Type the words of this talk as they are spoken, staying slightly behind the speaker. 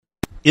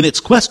In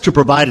its quest to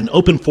provide an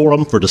open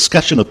forum for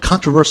discussion of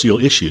controversial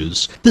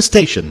issues, this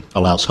station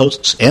allows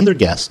hosts and their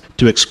guests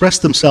to express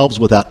themselves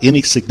without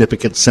any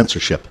significant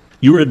censorship.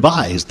 You are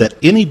advised that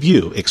any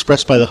view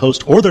expressed by the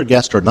host or their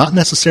guest are not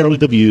necessarily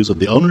the views of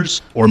the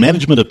owners or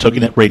management of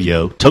TogiNet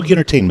Radio, Togi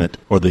Entertainment,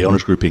 or the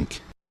Owners Group, Inc.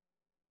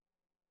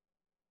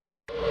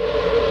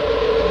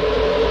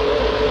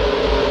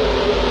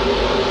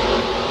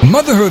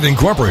 Motherhood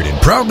Incorporated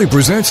proudly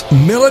presents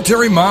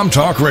Military Mom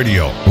Talk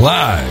Radio,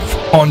 live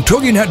on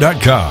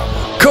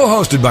TogiNet.com.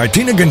 Co-hosted by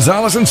Tina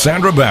Gonzalez and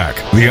Sandra Back,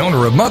 the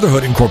owner of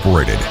Motherhood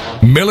Incorporated.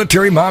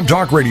 Military Mom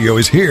Talk Radio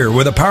is here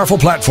with a powerful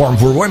platform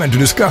for women to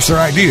discuss their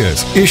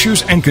ideas,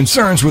 issues, and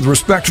concerns with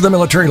respect to the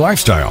military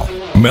lifestyle.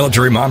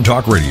 Military Mom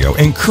Talk Radio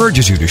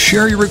encourages you to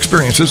share your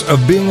experiences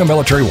of being a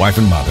military wife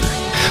and mother.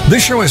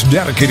 This show is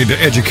dedicated to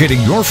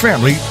educating your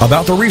family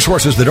about the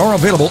resources that are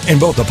available in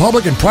both the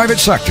public and private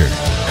sector.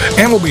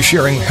 And we'll be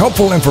sharing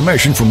helpful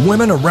information from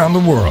women around the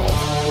world.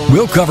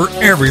 We'll cover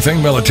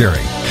everything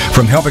military,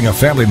 from helping a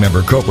family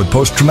member cope with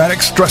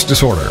post-traumatic stress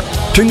disorder,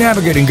 to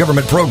navigating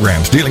government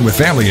programs dealing with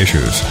family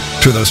issues,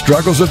 to the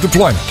struggles of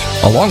deployment,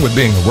 along with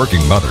being a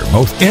working mother,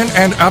 both in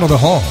and out of the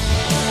home.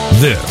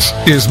 This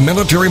is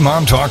Military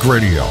Mom Talk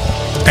Radio.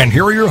 And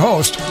here are your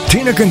hosts,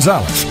 Tina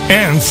Gonzalez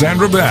and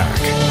Sandra Back.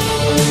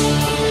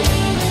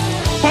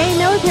 Hey,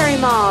 Military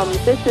Moms,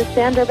 this is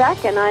Sandra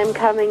Beck, and I'm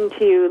coming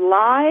to you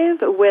live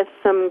with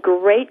some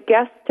great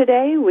guests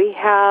today. We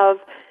have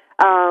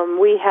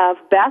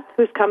Beth,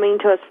 who's coming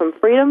to us from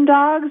Freedom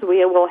Dogs.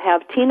 We will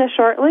have Tina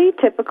shortly,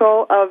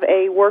 typical of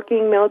a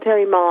working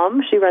military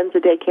mom. She runs a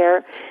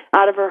daycare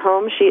out of her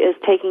home. She is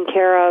taking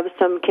care of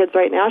some kids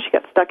right now. She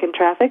got stuck in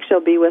traffic.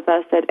 She'll be with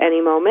us at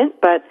any moment.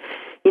 But,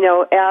 you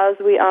know, as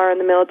we are in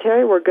the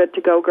military, we're good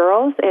to go,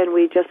 girls, and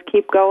we just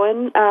keep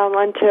going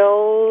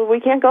until we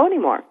can't go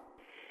anymore.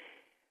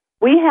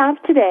 We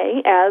have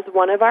today as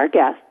one of our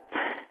guests,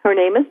 her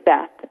name is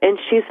Beth, and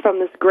she's from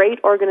this great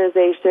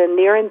organization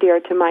near and dear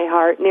to my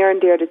heart, near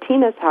and dear to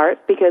Tina's heart,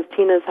 because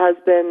Tina's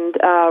husband,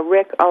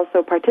 Rick,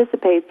 also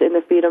participates in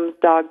the Freedom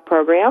Dog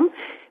program.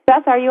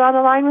 Beth, are you on the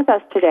line with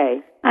us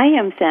today? I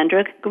am,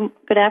 Sandra.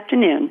 Good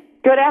afternoon.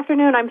 Good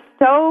afternoon. I'm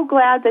so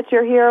glad that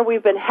you're here.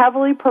 We've been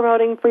heavily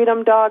promoting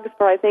Freedom Dogs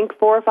for, I think,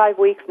 4 or 5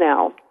 weeks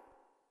now.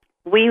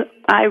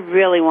 I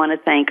really want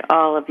to thank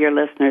all of your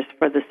listeners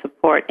for the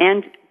support,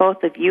 and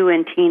both of you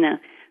and Tina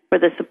for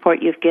the support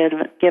you've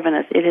given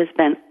us. It has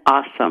been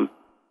awesome.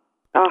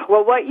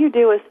 Well, what you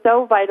do is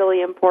so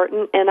vitally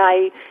important, and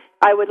I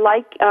would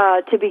like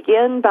to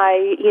begin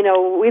by,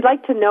 we'd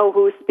like to know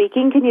who's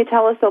speaking. Can you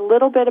tell us a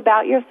little bit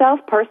about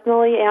yourself,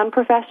 personally and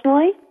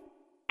professionally?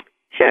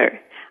 Sure.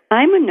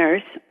 I'm a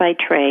nurse by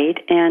trade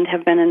and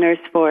have been a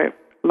nurse for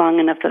long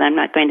enough that I'm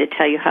not going to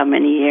tell you how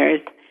many years.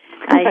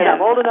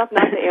 I'm old enough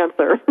not to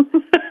answer.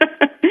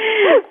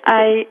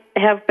 I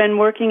have been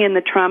working in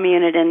the trauma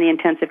unit and the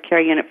intensive care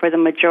unit for the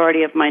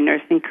majority of my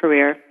nursing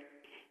career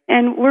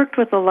and worked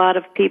with a lot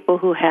of people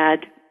who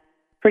had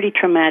pretty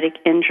traumatic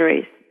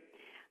injuries.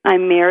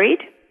 I'm married.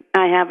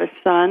 I have a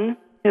son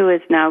who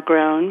is now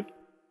grown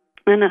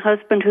and a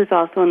husband who's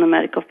also in the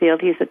medical field.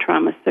 He's a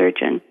trauma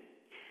surgeon.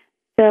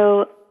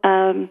 So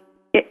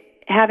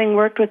having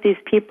worked with these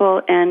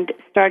people and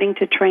starting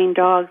to train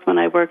dogs when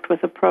I worked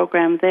with a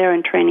program there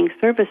and training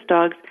service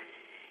dogs,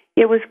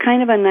 it was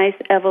kind of a nice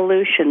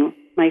evolution.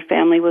 My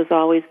family was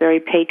always very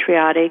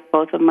patriotic.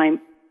 Both of my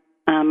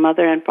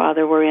mother and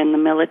father were in the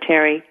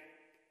military,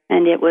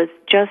 and it was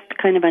just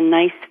kind of a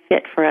nice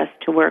fit for us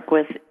to work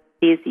with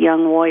these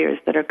young warriors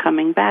that are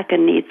coming back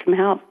and need some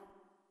help.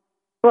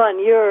 Well, and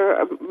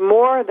you're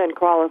more than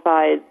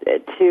qualified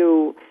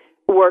to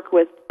work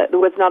with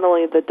not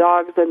only the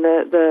dogs and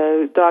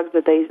the dogs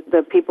that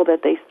the people that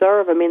they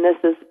serve. I mean, this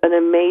is an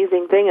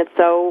amazing thing. It's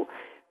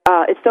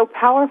so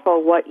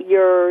powerful what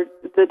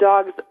the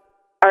dogs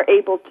are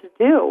able to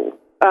do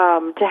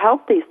to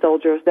help these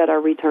soldiers that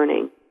are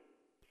returning.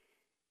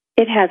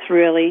 It has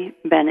really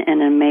been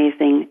an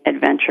amazing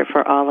adventure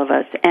for all of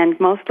us, and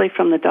mostly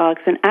from the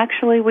dogs. And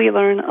actually, we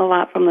learn a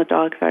lot from the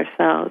dogs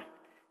ourselves.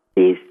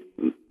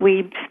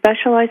 We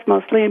specialize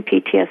mostly in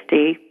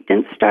PTSD.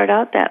 Didn't start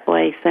out that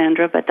way,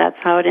 Sandra, but that's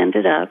how it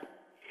ended up.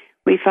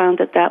 We found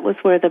that was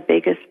where the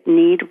biggest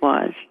need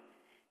was.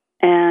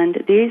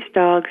 And these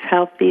dogs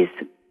help these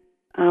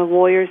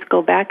warriors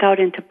go back out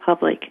into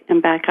public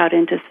and back out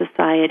into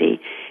society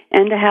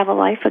and to have a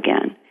life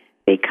again,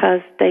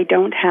 because they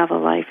don't have a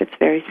life. It's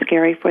very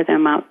scary for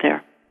them out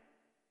there.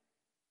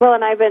 Well,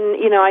 and I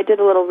did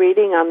a little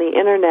reading on the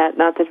internet,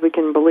 not that we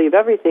can believe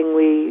everything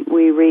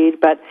we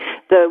read, but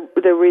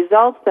the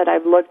results that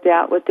I've looked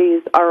at with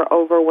these are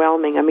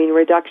overwhelming. I mean,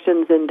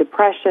 reductions in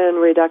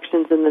depression,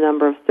 reductions in the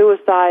number of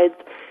suicides,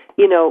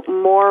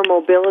 more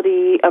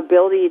mobility,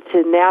 ability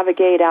to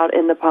navigate out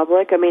in the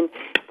public. I mean,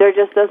 there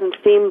just doesn't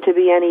seem to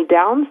be any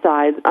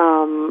downside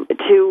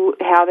to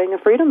having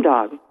a Freedom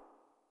Dog.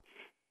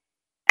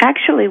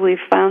 Actually, we've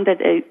found that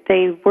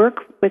they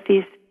work with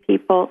these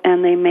people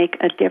and they make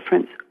a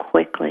difference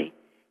quickly.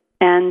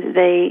 And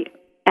they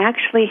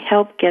actually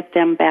help get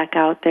them back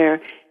out there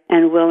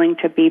and willing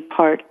to be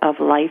part of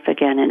life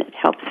again. And it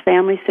helps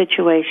family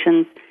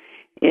situations.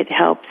 It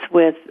helps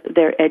with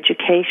their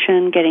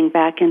education, getting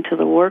back into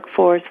the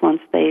workforce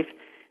once they've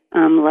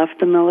left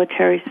the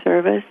military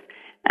service,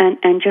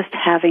 and just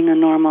having a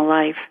normal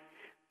life.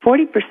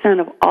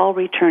 40% of all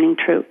returning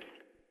troops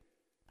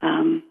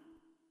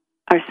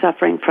are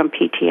suffering from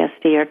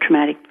PTSD or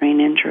traumatic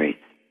brain injuries.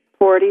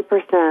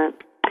 40%.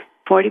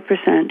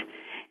 40%.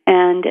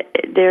 And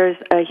there's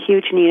a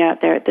huge need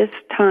out there. At this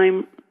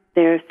time,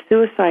 their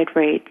suicide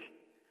rates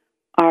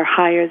are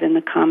higher than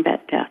the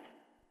combat deaths.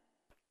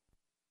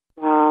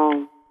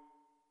 Wow.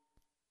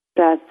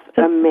 That's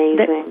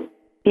amazing.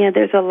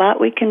 There's a lot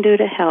we can do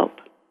to help.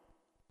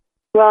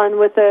 Well, and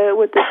with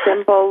the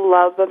simple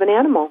love of an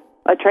animal,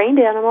 a trained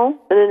animal,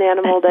 and an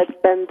animal that's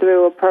been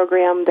through a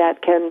program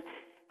that can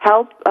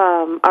help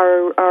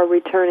our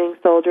returning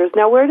soldiers.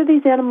 Now, where do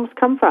these animals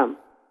come from?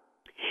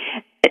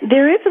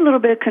 There is a little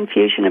bit of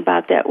confusion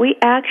about that. We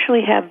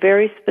actually have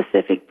very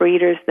specific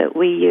breeders that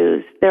we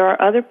use. There are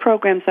other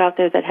programs out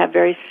there that have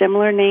very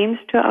similar names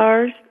to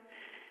ours,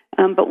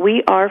 but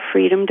we are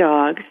Freedom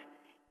Dogs,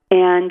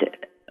 and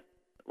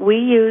we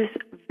use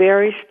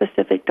very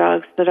specific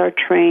dogs that are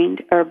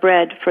trained or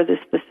bred for the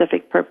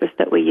specific purpose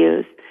that we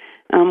use.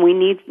 We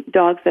need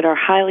dogs that are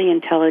highly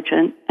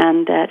intelligent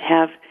and that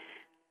have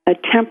a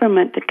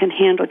temperament that can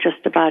handle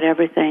just about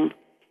everything.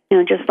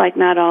 Just like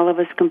not all of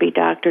us can be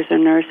doctors or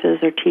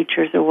nurses or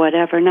teachers or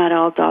whatever, not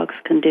all dogs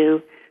can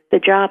do the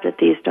job that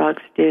these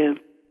dogs do.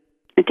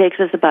 It takes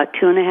us about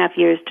 2.5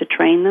 years to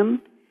train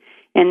them,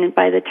 and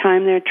by the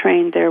time they're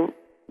trained, they're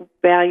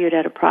valued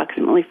at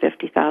approximately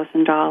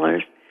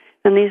 $50,000.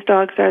 And these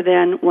dogs are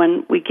then,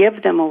 when we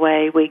give them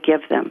away, we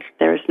give them.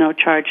 There is no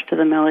charge to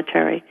the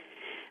military.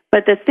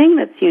 But the thing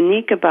that's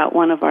unique about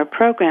one of our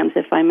programs,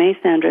 if I may,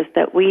 Sandra, is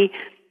that we,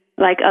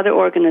 like other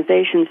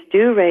organizations,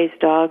 do raise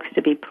dogs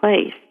to be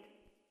placed.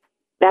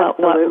 But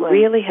what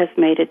really has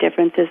made a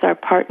difference is our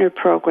partner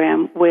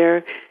program,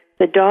 where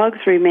the dogs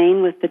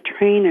remain with the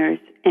trainers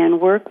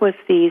and work with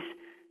these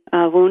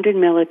wounded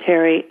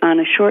military on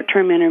a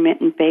short-term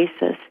intermittent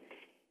basis.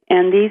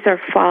 And these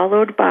are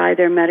followed by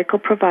their medical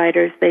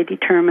providers. They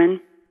determine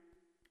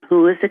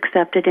who is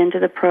accepted into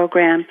the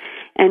program.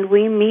 And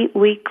we meet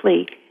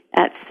weekly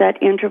at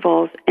set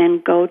intervals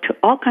and go to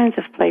all kinds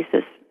of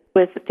places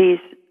with these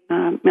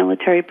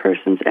military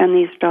persons and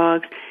these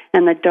dogs,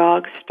 and the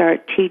dogs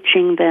start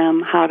teaching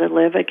them how to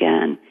live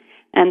again.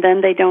 And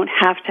then they don't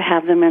have to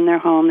have them in their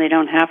home. They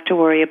don't have to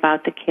worry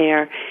about the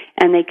care,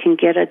 and they can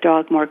get a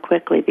dog more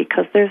quickly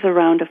because there's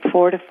around a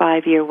 4 to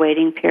 5 year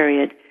waiting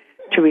period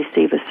to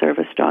receive a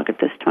service dog at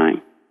this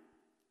time.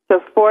 So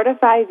 4 to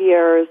 5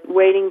 years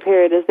waiting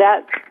period. Is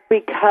that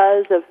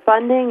because of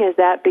funding? Is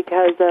that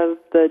because of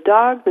the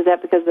dogs? Is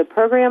that because of the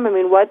program? I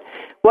mean, what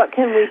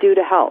can we do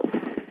to help?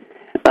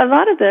 A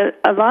lot of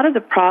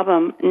the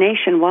problem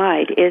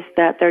nationwide is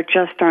that there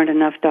just aren't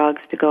enough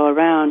dogs to go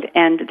around,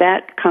 and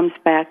that comes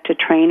back to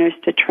trainers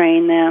to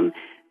train them,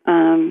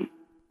 and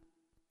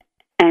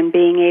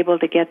being able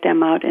to get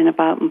them out and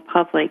about in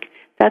public.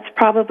 That's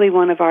probably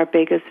one of our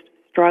biggest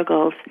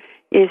struggles,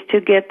 is to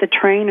get the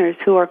trainers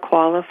who are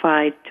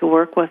qualified to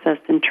work with us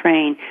and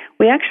train.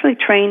 We actually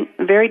train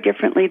very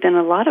differently than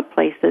a lot of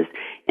places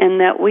in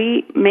that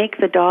we make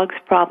the dogs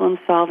problem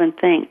solve and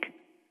think.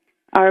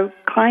 Our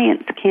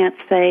clients can't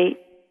say,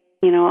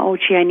 oh,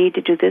 gee, I need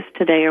to do this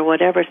today or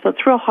whatever. So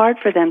it's real hard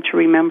for them to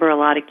remember a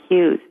lot of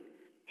cues.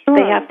 Sure.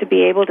 They have to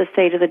be able to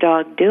say to the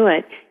dog, do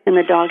it, and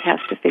the dog has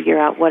to figure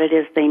out what it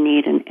is they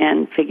need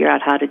and figure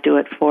out how to do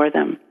it for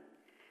them.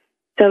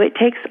 So it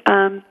takes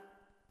a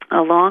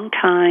long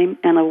time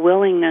and a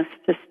willingness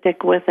to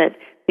stick with it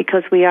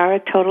because we are a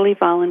totally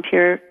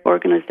volunteer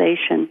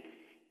organization,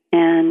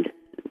 and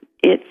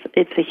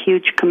it's a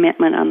huge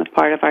commitment on the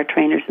part of our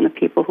trainers and the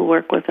people who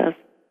work with us.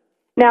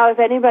 Now, if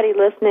anybody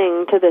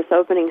listening to this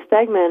opening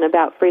segment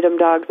about Freedom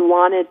Dogs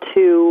wanted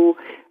to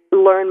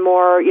learn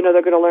more,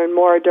 they're going to learn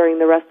more during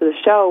the rest of the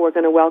show. We're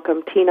going to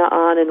welcome Tina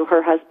on and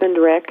her husband,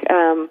 Rick.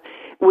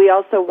 We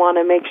also want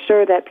to make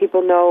sure that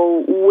people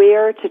know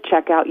where to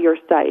check out your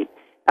site.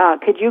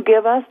 Could you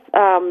give us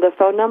the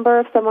phone number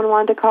if someone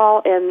wanted to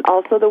call, and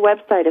also the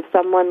website if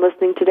someone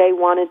listening today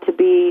wanted to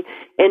be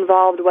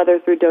involved, whether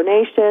through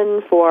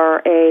donation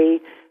for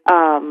a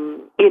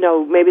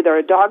maybe they're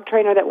a dog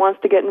trainer that wants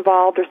to get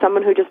involved, or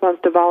someone who just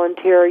wants to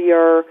volunteer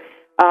your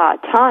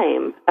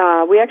time.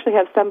 We actually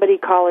have somebody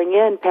calling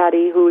in,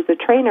 Patty, who's a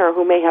trainer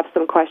who may have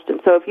some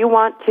questions. So if you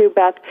want to,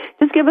 Beth,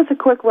 just give us a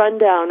quick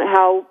rundown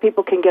how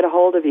people can get a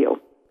hold of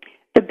you.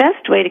 The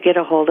best way to get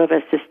a hold of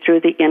us is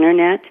through the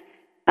Internet,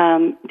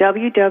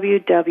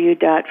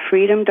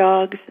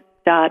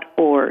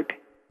 www.freedomdogs.org.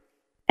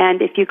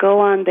 And if you go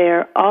on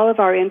there, all of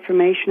our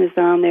information is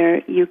on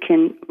there. You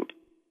can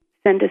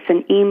send us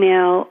an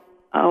email.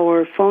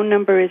 Our phone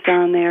number is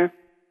on there,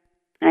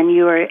 and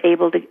you are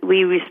able to.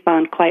 We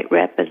respond quite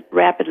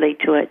rapidly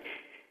to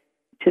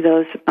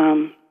those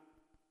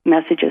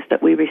messages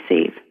that we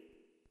receive.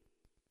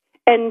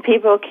 And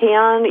people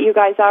can, you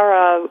guys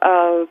are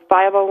a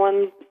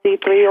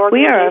 501c3 organization?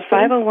 We are a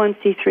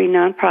 501c3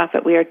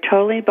 nonprofit. We are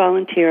totally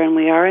volunteer, and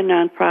we are a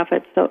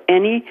nonprofit, so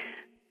any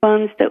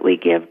funds that we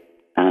give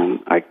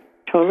are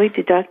totally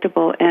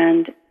deductible,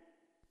 and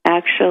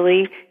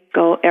actually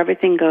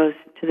everything goes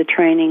to the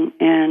training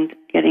and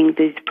getting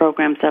these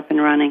programs up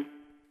and running.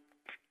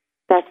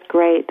 That's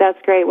great.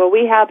 That's great. Well,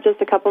 we have just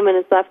a couple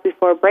minutes left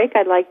before break.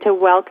 I'd like to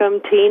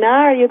welcome Tina.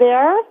 Are you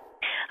there?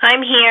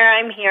 I'm here.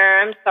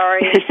 I'm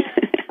sorry.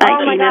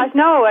 Oh my gosh,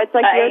 no! It's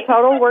like you're a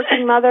total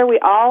working mother.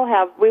 We've all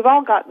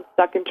gotten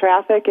stuck in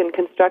traffic and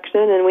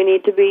construction, and we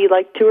need to be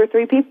like 2 or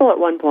 3 people at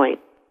one point.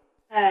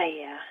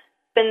 Yeah,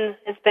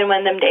 it's been one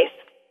of them days.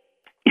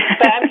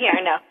 But I'm here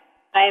now.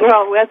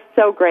 Well, that's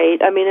so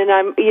great. I mean, and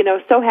I'm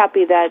so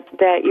happy that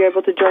you're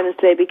able to join us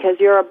today, because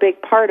you're a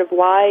big part of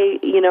why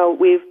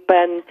we've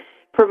been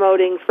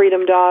promoting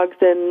Freedom Dogs,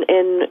 and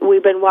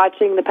we've been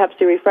watching the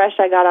Pepsi Refresh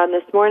I got on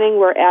this morning.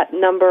 We're at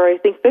number, I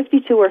think,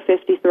 52 or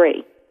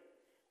 53.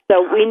 So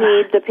we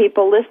need the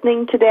people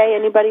listening today,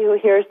 anybody who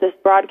hears this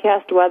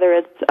broadcast, whether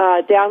it's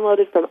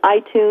downloaded from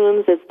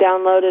iTunes, it's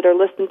downloaded or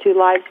listened to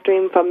live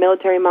stream from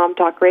Military Mom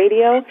Talk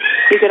Radio.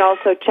 You can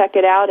also check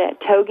it out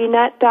at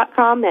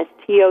toginet.com. That's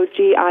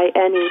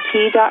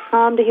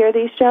TOGINET.com to hear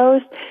these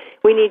shows.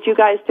 We need you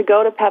guys to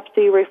go to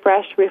Pepsi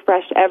Refresh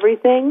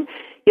Everything.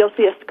 You'll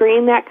see a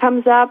screen that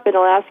comes up.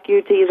 It'll ask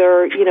you to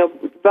either,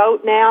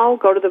 vote now,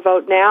 go to the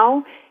vote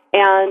now,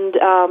 and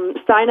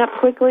sign up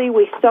quickly.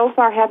 We so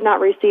far have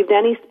not received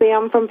any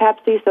spam from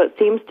Pepsi, so it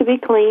seems to be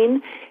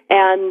clean.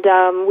 And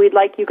we'd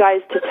like you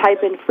guys to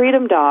type in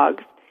Freedom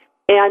Dogs,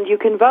 and you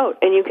can vote.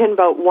 And you can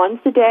vote once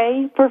a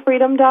day for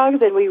Freedom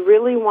Dogs, and we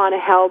really want to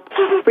help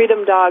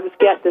Freedom Dogs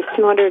get this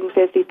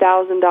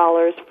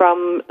 $250,000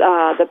 from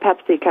the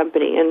Pepsi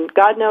company. And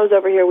God knows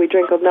over here we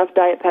drink enough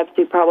Diet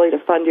Pepsi probably to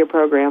fund your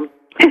program.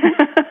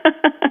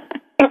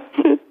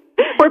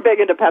 We're big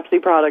into Pepsi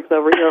products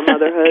over here at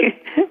Motherhood.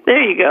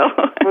 There you go.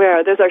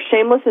 Yeah, there's our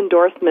shameless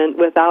endorsement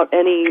without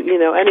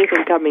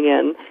anything coming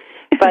in.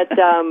 But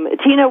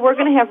Tina, we're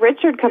going to have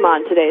Richard come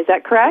on today. Is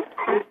that correct?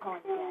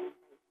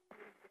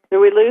 Did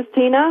we lose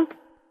Tina?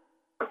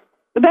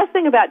 The best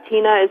thing about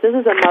Tina is this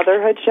is a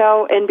motherhood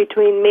show, and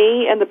between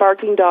me and the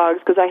barking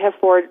dogs, because I have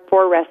four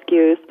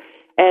rescues,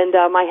 and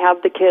I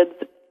have the kids,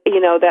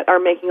 that are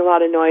making a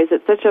lot of noise.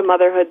 It's such a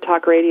motherhood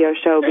talk radio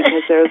show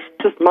because there's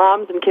just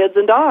moms and kids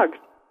and dogs.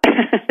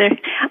 I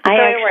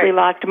actually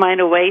locked mine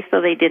away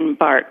so they didn't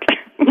bark.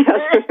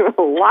 Yes,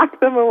 lock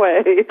them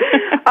away.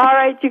 All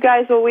right, you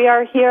guys. Well, we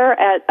are here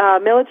at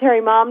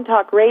Military Mom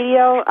Talk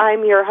Radio.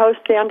 I'm your host,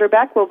 Sandra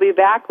Beck. We'll be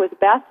back with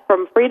Beth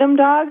from Freedom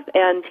Dogs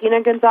and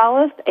Tina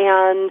Gonzalez,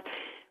 and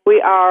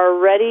we are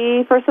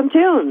ready for some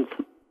tunes.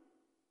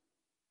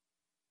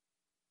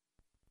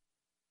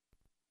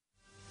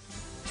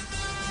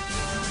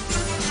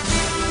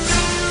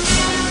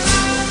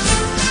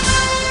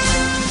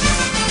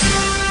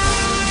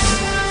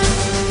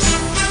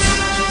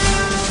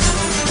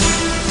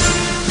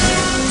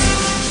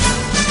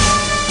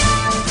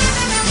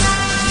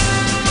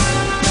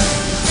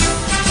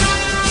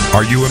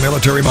 Are you a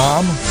military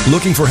mom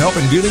looking for help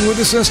in dealing with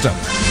the system,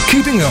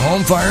 keeping the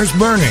home fires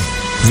burning?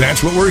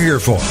 That's what we're here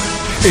for.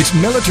 It's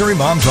Military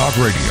Mom Talk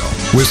Radio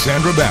with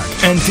Sandra Beck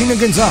and Tina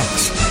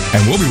Gonzalez.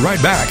 And we'll be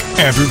right back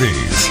after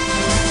these.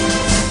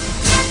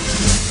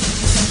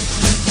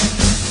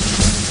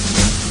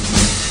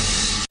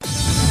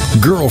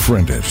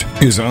 Girlfriend It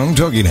is on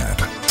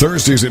TogiNet.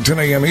 Thursdays at 10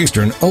 a.m.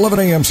 Eastern, 11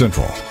 a.m.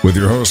 Central, with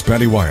your hosts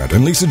Patty Wyatt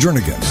and Lisa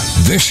Jernigan.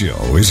 This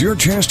show is your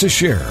chance to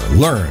share,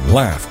 learn,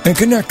 laugh, and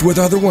connect with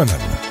other women.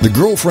 The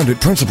Girlfriend It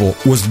principle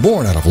was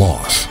born out of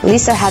loss.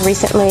 Lisa had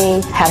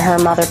recently had her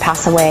mother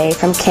pass away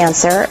from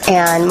cancer,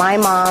 and my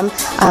mom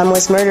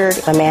was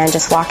murdered. A man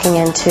just walking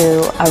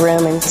into a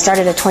room and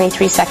started a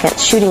 23-second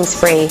shooting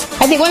spree.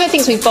 I think one of the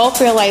things we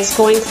both realized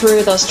going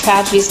through those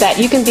tragedies that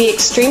you can be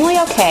extremely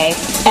okay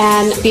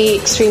and be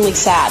extremely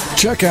sad.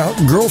 Check out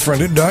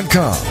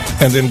girlfriendit.com.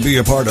 And then be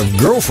a part of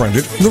Girlfriend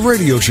It, the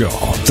radio show.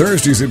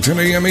 Thursdays at 10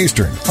 a.m.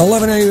 Eastern,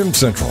 11 a.m.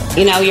 Central.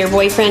 Your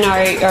boyfriend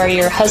or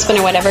your husband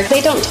or whatever,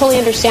 they don't totally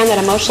understand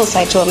that emotional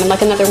side to them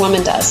like another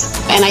woman does.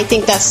 And I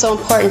think that's so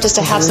important just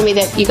to have somebody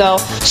that you go,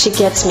 she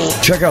gets me.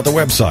 Check out the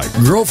website,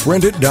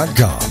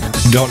 girlfriendit.com.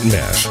 Don't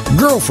miss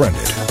Girlfriend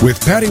It with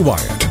Patty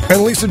Wyatt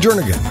and Lisa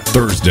Jernigan.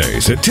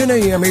 Thursdays at 10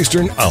 a.m.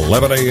 Eastern,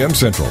 11 a.m.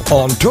 Central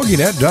on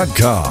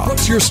toginet.com.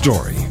 What's your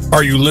story?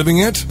 Are you living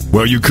it?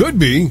 Well, you could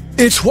be.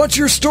 It's What's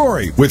Your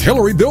Story with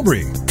Hillary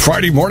Bilbrey.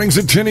 Friday mornings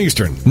at 10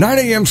 Eastern, 9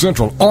 a.m.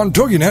 Central on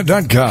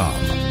toginet.com.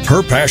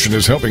 Her passion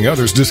is helping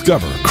others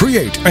discover,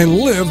 create, and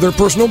live their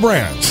personal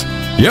brands.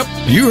 Yep,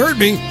 you heard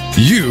me.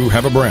 You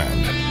have a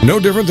brand. No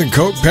different than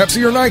Coke,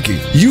 Pepsi, or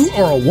Nike. You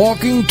are a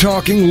walking,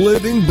 talking,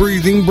 living,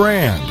 breathing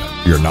brand.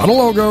 You're not a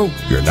logo.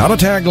 You're not a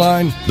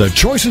tagline. The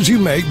choices you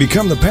make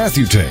become the path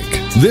you take.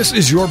 This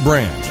is your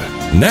brand.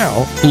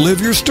 Now, live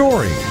your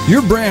story.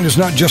 Your brand is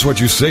not just what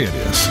you say it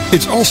is.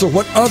 It's also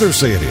what others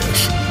say it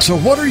is. So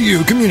what are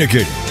you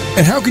communicating?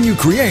 And how can you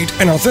create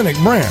an authentic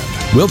brand?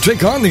 We'll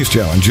take on these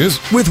challenges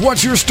with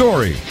What's Your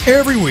Story?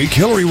 Every week,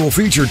 Hillary will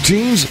feature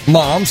teens,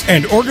 moms,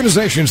 and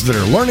organizations that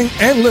are learning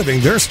and living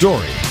their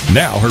story.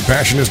 Now, her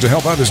passion is to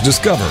help others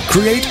discover,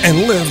 create,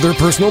 and live their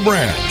personal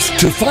brands.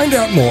 To find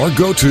out more,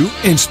 go to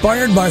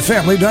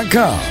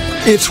inspiredbyfamily.com.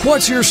 It's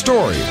What's Your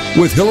Story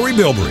with Hillary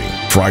Bilbrey.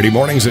 Friday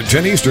mornings at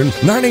 10 Eastern,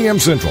 9 a.m.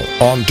 Central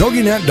on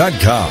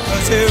TogiNet.com.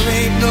 'Cause there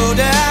ain't no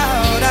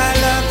doubt I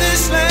love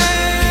this land.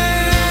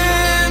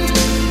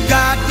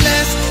 God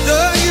bless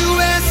the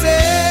USA.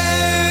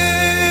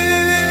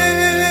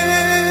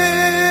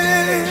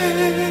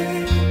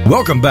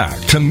 Welcome back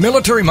to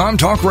Military Mom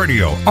Talk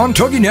Radio on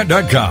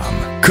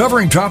TogiNet.com,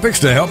 covering topics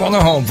to help on the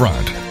home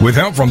front, with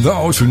help from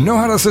those who know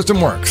how the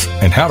system works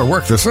and how to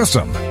work the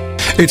system.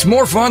 It's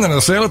more fun than a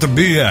sale at the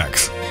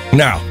BX.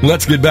 Now,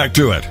 let's get back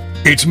to it.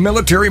 It's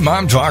Military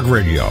Mom Talk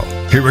Radio.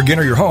 Here again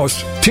are your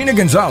hosts, Tina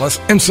Gonzalez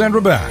and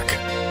Sandra Beck.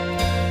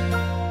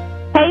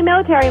 Hey,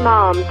 Military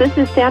Moms. This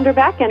is Sandra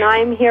Beck, and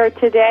I'm here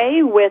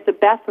today with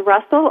Beth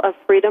Russell of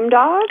Freedom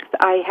Dogs.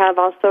 I have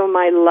also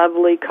my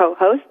lovely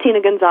co-host,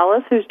 Tina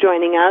Gonzalez, who's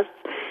joining us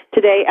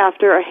today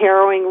after a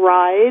harrowing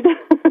ride,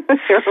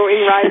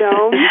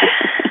 home.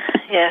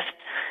 Yes.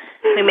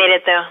 We made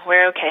it, though.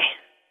 We're okay.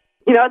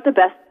 You know what the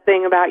best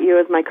thing about you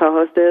as my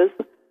co-host is?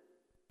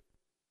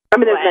 I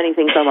mean, there's many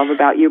things I love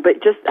about you,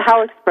 but just how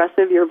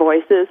expressive your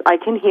voice is. I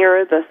can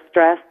hear the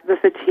stress, the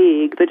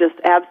fatigue, the just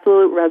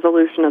absolute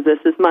resolution of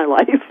this is my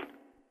life.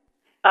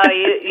 Oh,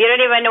 you don't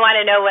even want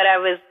to know what I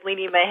was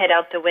leaning my head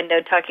out the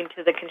window talking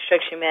to the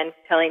construction man,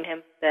 telling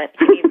him that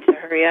he needs to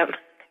hurry up.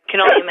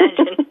 Can only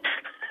imagine.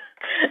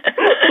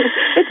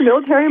 It's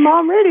Military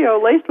Mom Radio,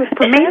 laced with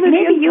profanity.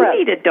 Maybe you stress.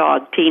 need a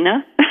dog,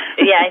 Tina.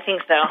 Yeah, I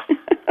think so.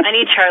 I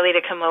need Charlie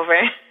to come over.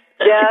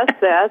 Yes,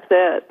 that's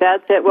it.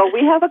 That's it. Well,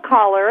 we have a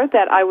caller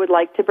that I would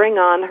like to bring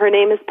on. Her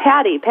name is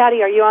Patty.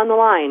 Patty, are you on the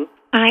line?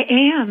 I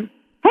am.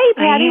 Hey,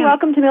 Patty,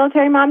 welcome to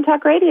Military Mom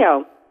Talk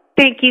Radio.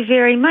 Thank you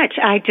very much.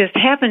 I just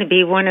happen to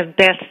be one of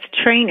Beth's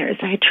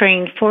trainers. I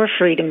train for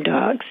Freedom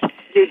Dogs.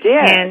 You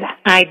did? And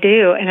I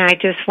do, and I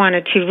just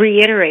wanted to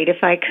reiterate,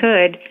 if I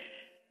could,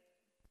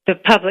 the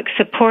public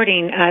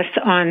supporting us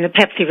on the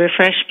Pepsi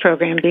Refresh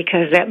program,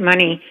 because that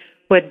money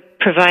would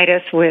provide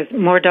us with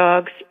more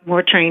dogs,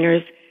 more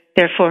trainers,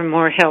 therefore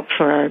more help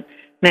for our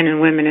men and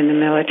women in the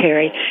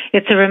military.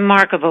 It's a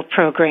remarkable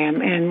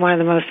program, and one of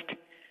the most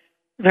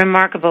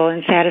remarkable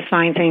and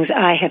satisfying things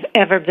I have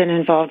ever been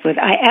involved with.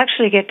 I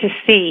actually get to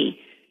see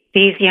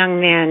these young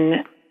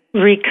men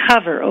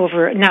recover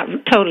over, not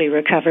totally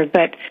recover,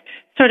 but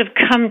sort of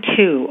come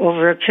to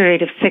over a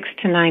period of 6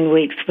 to 9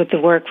 weeks with the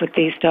work with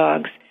these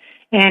dogs.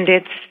 And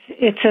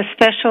it's a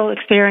special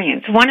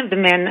experience. One of the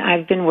men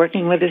I've been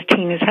working with is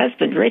Tina's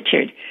husband,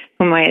 Richard,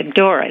 whom I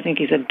adore. I think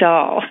he's a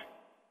doll.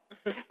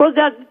 Well,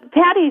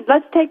 Patty,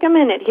 let's take a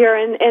minute here,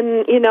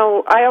 and you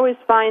know, I always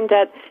find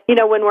that, you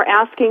know, when we're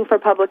asking for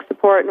public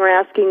support and we're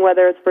asking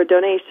whether it's for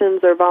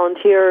donations or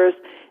volunteers,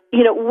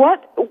 you know, what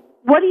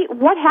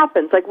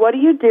happens? Like, what do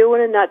you do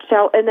in a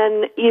nutshell? And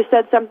then you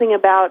said something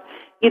about,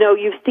 you know,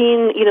 you've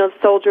seen, you know,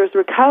 soldiers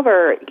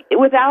recover.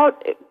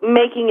 Without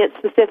making it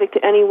specific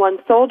to any one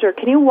soldier,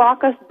 can you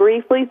walk us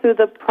briefly through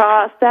the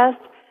process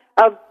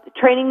of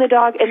training the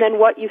dog and then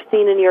what you've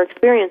seen in your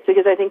experience?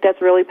 Because I think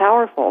that's really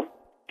powerful.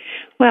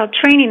 Well,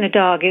 training the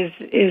dog is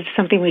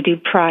something we do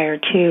prior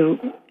to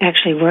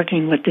actually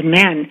working with the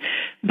men.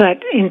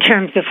 But in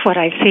terms of what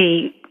I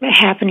see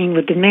happening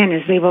with the men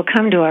is they will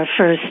come to our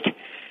first,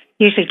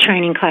 usually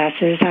training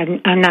classes.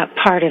 I'm not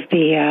part of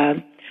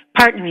the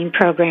partnering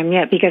program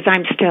yet because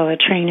I'm still a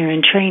trainer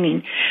in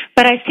training.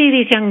 But I see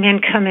these young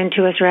men come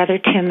into us rather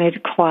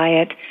timid,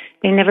 quiet.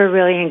 They never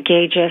really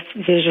engage us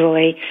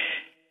visually.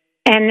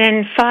 And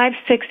then 5,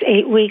 6,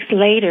 8 weeks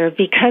later,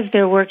 because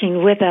they're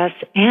working with us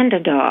and a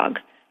dog,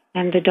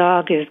 and the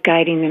dog is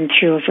guiding them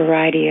through a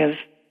variety of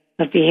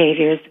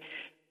behaviors,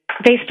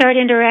 they start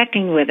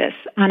interacting with us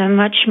on a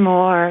much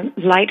more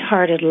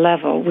lighthearted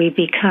level. We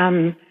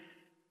become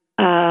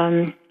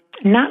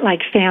not like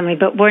family,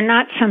 but we're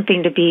not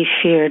something to be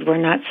feared. We're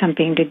not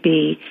something to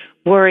be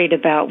worried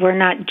about. We're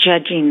not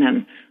judging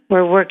them.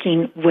 We're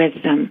working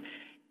with them.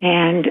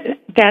 And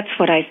that's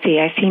what I see.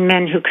 I see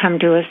men who come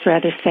to us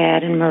rather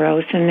sad and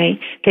morose, and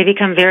they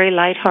become very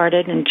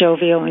lighthearted and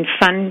jovial and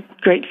fun,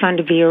 great fun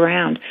to be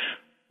around.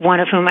 One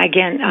of whom,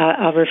 again,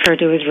 I'll refer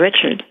to as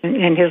Richard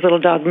and his little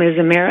dog, Ms.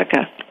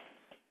 America.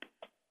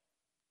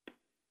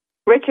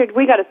 Richard,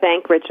 we got to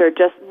thank Richard.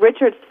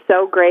 Richard's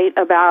so great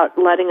about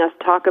letting us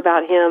talk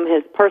about him,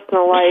 his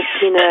personal life.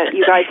 Tina,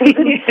 you guys have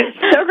been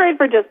so great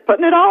for just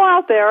putting it all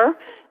out there.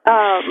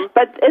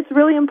 But it's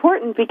really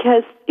important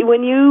because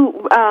when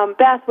you,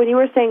 Beth, when you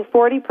were saying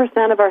 40%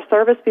 of our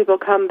service people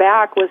come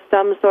back with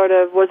some sort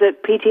of, was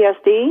it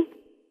PTSD?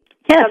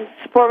 Yes. Some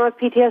form of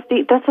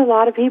PTSD. That's a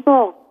lot of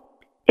people.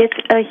 It's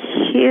a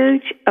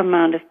huge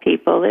amount of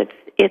people.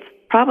 It's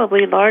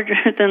probably larger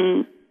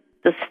than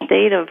the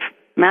state of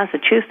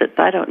Massachusetts.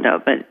 I don't know,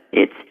 but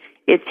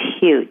it's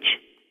huge.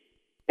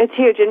 It's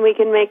huge, and we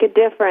can make a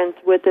difference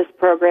with this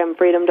program,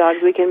 Freedom Dogs.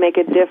 We can make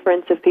a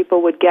difference if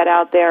people would get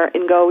out there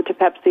and go to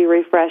Pepsi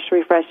Refresh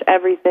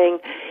everything,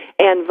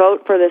 and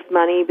vote for this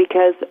money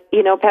because,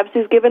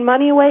 Pepsi's giving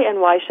money away, and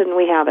why shouldn't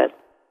we have it?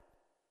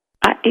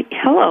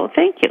 Hello,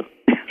 thank you.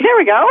 There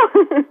we go.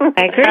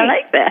 I agree. I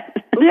like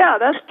that. Yeah,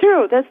 that's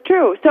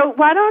true. So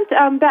why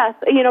don't, Beth,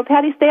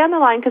 Patty, stay on the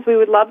line because we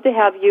would love to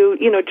have you,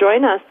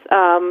 join us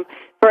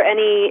for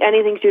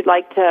anything you'd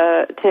like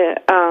to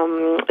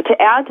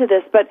add to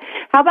this. But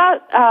how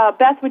about,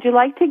 Beth, would you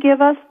like to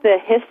give us the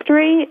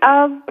history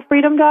of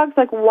Freedom Dogs?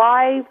 Like,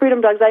 why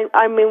Freedom Dogs?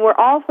 I mean, we're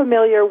all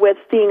familiar with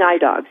seeing eye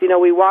dogs.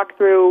 We walk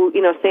through,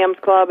 Sam's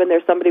Club, and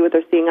there's somebody with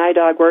their seeing eye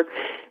dog. We're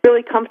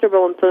really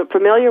comfortable and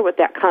familiar with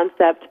that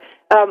concept.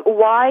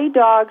 Why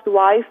dogs?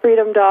 Why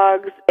Freedom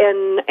Dogs?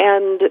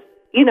 And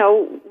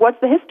what's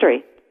the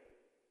history?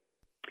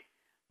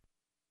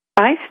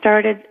 I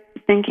started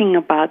thinking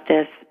about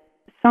this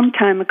some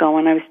time ago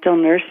when I was still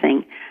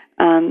nursing.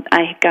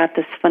 I got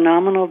this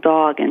phenomenal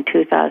dog in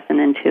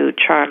 2002,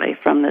 Charlie,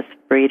 from this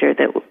breeder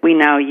that we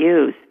now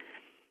use.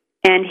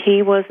 And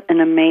he was an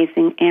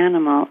amazing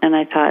animal. And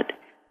I thought,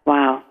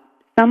 wow,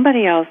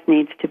 somebody else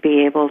needs to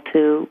be able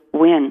to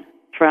win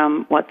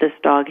from what this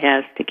dog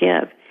has to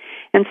give.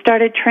 And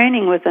started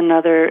training with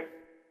another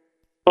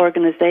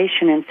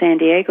organization in San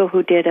Diego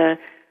who did a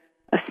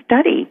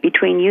study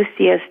between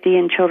UCSD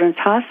and Children's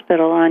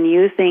Hospital on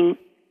using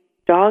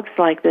dogs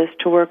like this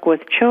to work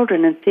with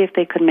children and see if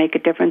they could make a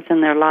difference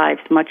in their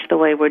lives, much the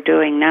way we're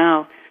doing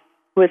now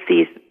with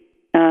these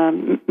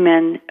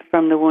men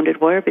from the Wounded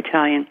Warrior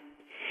Battalion.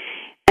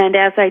 And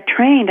as I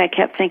trained, I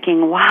kept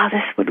thinking, wow,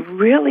 this would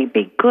really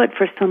be good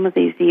for some of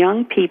these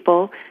young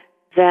people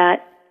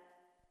that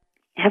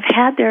have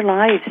had their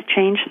lives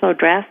changed so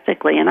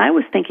drastically. And I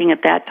was thinking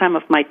at that time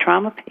of my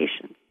trauma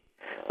patients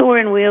who were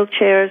in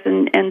wheelchairs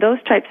and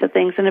those types of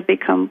things and have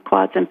become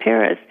quads and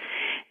paras.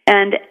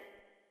 And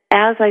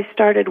as I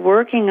started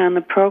working on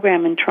the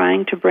program and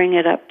trying to bring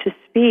it up to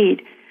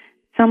speed,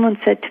 someone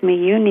said to me,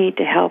 you need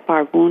to help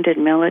our wounded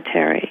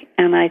military.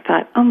 And I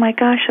thought, oh my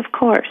gosh, of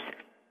course.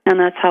 And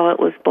that's how it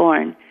was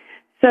born.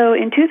 So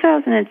in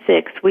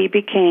 2006, we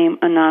became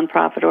a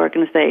nonprofit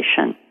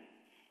organization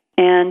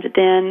and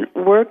then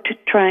worked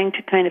trying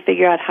to kind of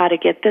figure out how to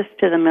get this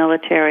to the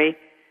military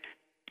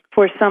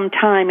for some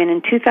time. And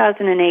in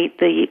 2008,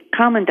 the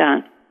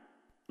commandant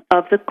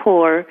of the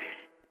Corps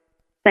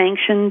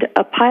sanctioned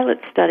a pilot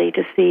study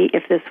to see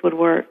if this would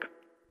work.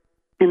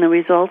 And the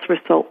results were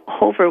so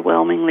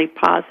overwhelmingly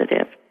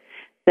positive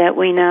that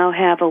we now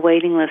have a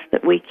waiting list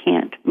that we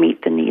can't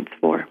meet the needs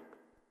for.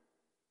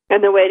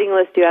 And the waiting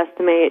list, you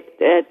estimate,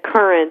 at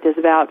current is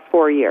about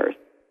 4 years.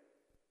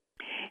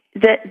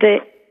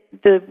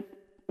 The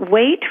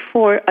wait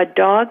for a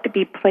dog to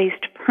be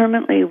placed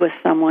permanently with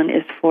someone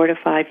is 4 to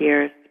 5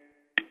 years.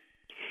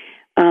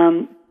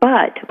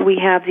 But we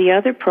have the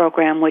other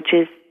program, which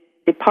is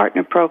the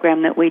partner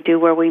program that we do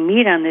where we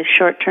meet on this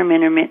short-term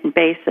intermittent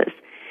basis.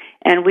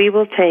 And we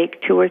will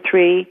take 2 or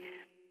 3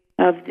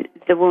 of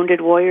the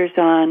wounded warriors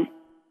on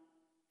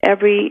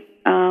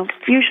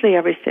usually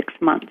every 6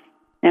 months.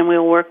 And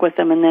we'll work with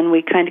them, and then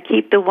we kind of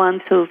keep the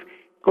ones who've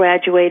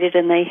graduated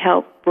and they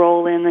help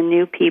roll in the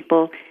new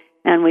people,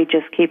 and we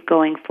just keep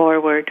going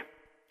forward.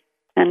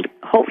 And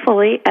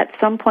hopefully at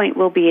some point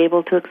we'll be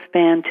able to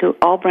expand to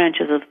all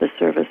branches of the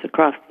service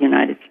across the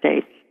United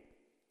States.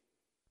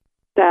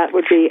 That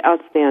would be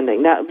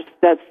outstanding.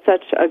 That's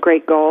such a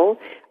great goal.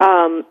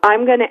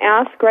 I'm going to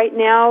ask right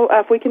now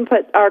if we can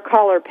put our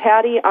caller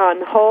Patty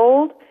on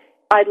hold.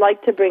 I'd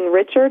like to bring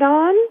Richard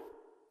on.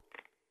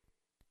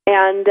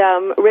 And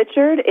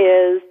Richard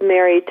is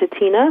married to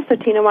Tina. So,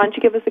 Tina, why don't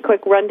you give us a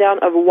quick rundown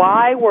of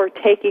why we're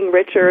taking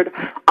Richard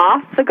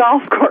off the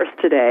golf course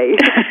today,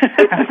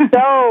 which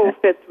so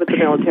fits with the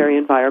military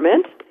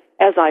environment,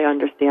 as I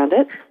understand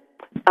it.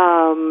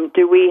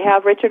 Do we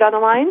have Richard on the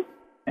line?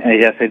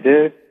 Yes, I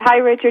do. Hi,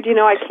 Richard.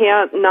 I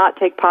can't not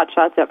take pot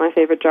shots at my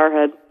favorite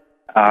jarhead.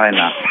 Oh, I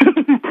know.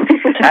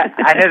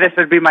 I knew this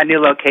would be my new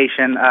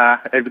location.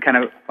 It'd be kind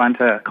of fun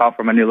to call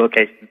from a new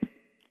location.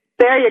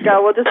 There you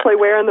go. We'll just play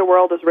Where in the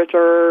World is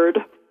Richard?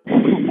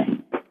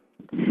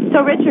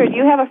 So, Richard,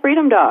 you have a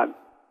Freedom Dog.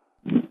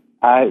 Yes,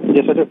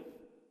 I do.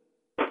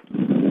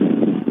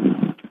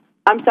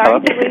 I'm sorry,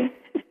 did we?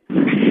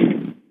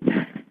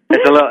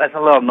 It's a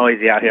little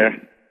noisy out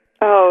here.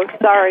 Oh,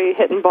 sorry,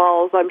 hitting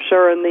balls, I'm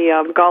sure, in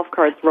the golf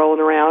carts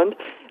rolling around.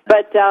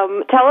 But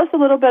tell us a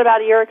little bit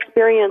about your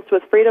experience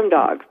with Freedom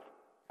Dogs.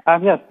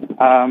 Yes.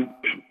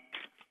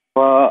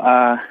 Well,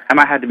 I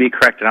might have to be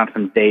corrected on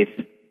some dates,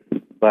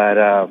 but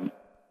I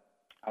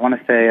want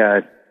to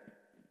say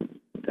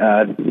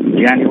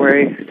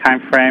January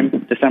time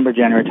frame,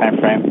 December-January time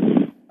frame.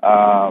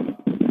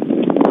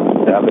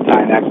 The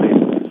battalion actually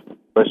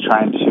was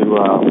trying to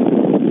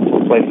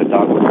replace the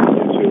dog due to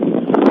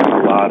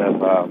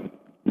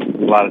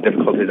a lot of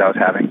difficulties I was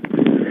having,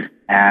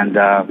 and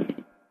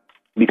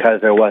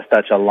because there was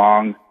such a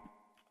long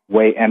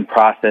wait and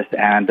process,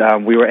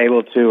 and we were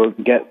able to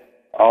get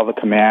all the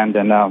command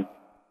and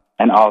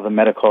all the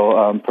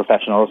medical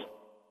professionals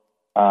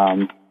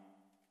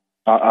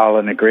all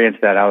in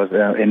agreement that I was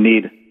in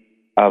need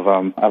of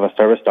a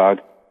service dog,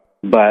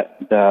 but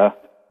the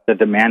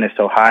demand is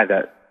so high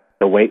that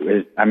the wait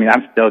is. I mean,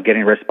 I'm still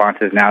getting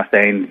responses now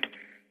saying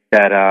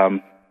that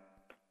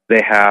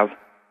they have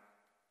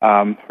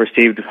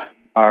received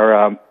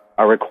our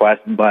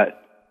request, but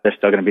there's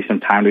still going to be some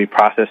time to be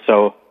processed.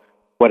 So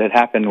what had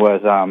happened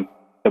was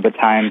the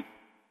battalion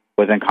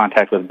was in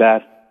contact with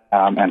Beth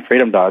and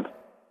Freedom Dogs,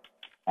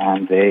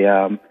 and they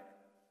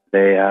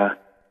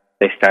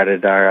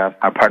started our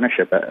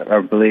partnership at,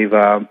 I believe,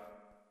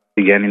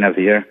 beginning of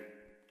the year.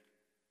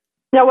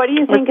 Now, what do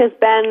you think has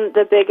been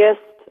the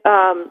biggest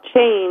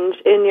change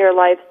in your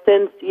life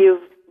since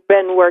you've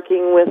been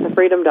working with a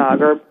Freedom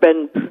Dog or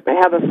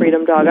have a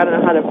Freedom Dog? I don't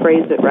know how to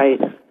phrase it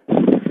right.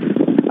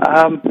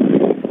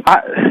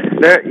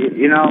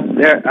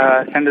 There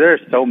are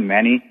so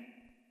many.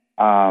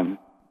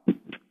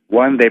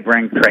 One, they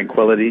bring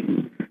tranquility.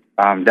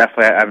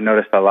 Definitely, I've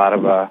noticed a lot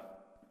of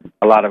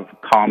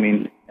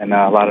calming and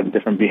a lot of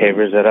different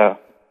behaviors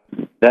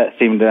that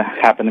seem to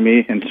happen to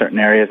me in certain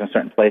areas and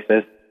certain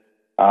places.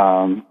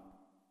 I'm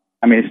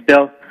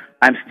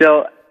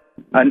still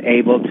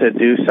unable to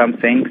do some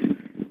things,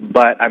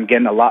 but I'm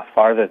getting a lot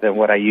farther than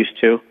what I used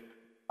to.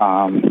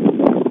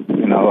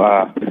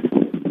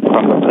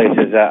 From the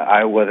places that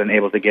I wasn't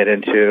able to get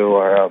into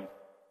or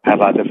had a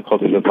lot of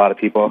difficulties with a lot of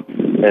people,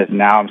 is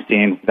now I'm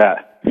seeing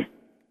that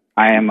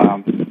I am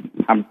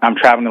I'm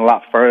traveling a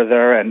lot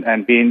further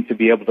and being to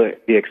be able to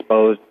be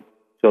exposed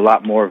to a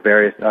lot more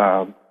various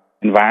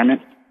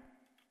environments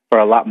for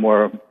a lot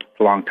more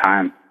long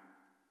time.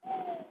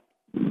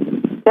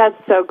 That's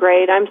so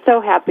great. I'm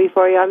so happy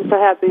for you. I'm so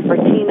happy for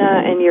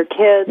Tina and your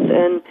kids.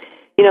 And,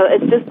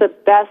 it's just the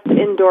best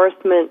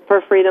endorsement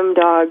for Freedom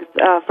Dogs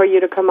for you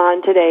to come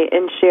on today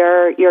and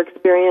share your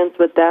experience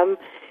with them.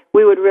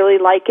 We would really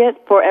like it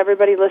for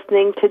everybody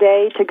listening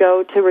today to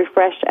go to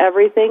Refresh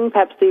Everything,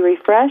 Pepsi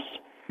Refresh.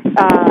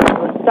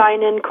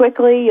 Sign in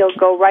quickly. You'll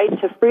go right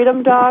to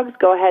Freedom Dogs.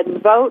 Go ahead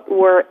and vote.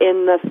 We're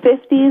in the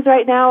 50s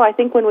right now. I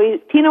think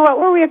Tina, what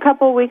were we a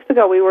couple of weeks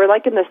ago? We were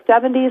like in the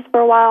 70s for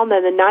a while, and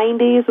then the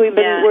 90s.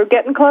 We're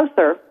getting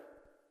closer.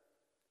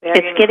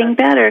 It's getting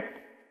better.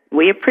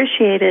 We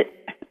appreciate it.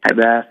 Hi,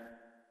 Beth.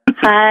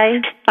 Hi.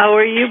 How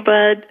are you,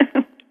 bud?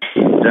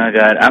 Doing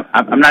good.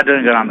 I'm not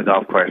doing good on the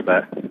golf course,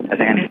 but I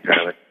think I need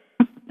Charlie.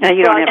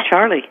 You don't have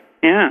Charlie.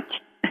 Yeah.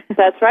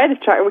 That's right.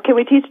 Can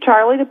we teach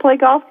Charlie to play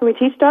golf? Can we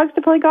teach dogs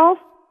to play golf?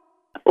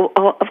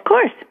 Oh, of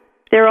course.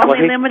 They're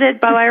only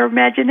limited by our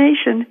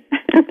imagination.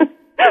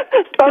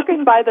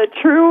 Spoken by the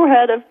true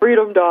head of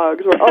Freedom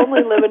Dogs. We're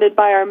only limited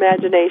by our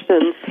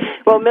imaginations.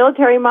 Well,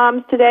 Military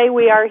Moms, today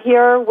we are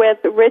here with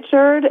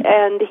Richard,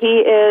 and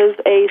he is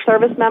a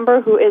service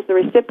member who is the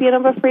recipient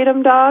of a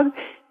Freedom Dog.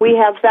 We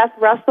have Beth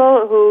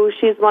Russell,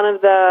 she's one of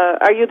the...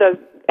 Are you the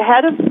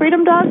head of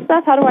Freedom Dogs,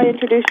 Beth? How do I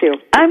introduce you?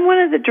 I'm one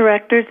of the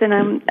directors, and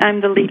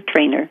I'm the lead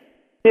trainer.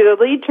 You're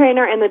the lead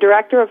trainer and the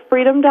director of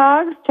Freedom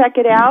Dogs. Check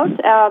it out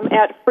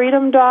at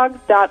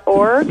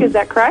freedomdogs.org. Is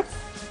that correct?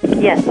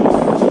 Yes.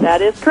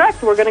 That is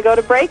correct. We're going to go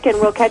to break, and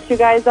we'll catch you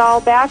guys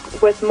all back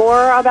with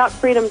more about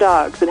Freedom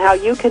Dogs and how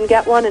you can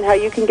get one and how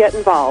you can get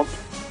involved.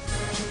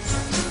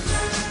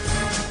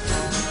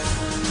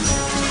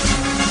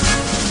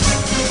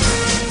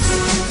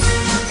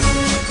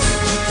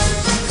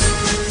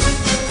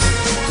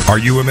 Are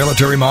you a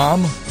military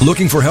mom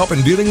looking for help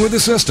in dealing with the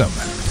system,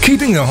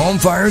 keeping the home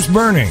fires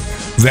burning?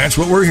 That's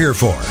what we're here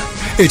for.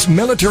 It's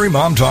Military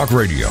Mom Talk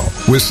Radio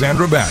with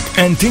Sandra Beck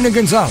and Tina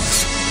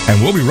Gonzalez. And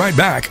we'll be right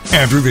back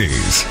after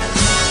these.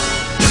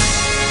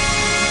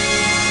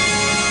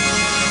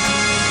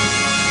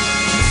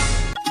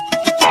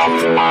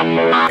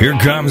 Here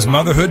comes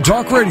Motherhood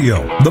Talk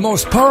Radio, the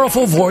most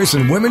powerful voice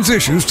in women's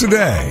issues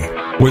today,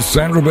 with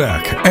Sandra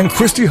Beck and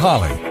Christy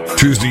Holly.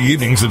 Tuesday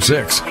evenings at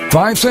 6,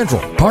 5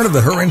 Central, part of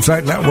the Her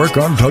Insight Network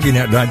on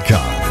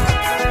TogiNet.com.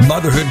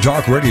 Motherhood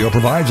Talk Radio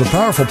provides a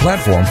powerful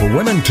platform for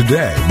women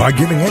today by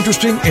giving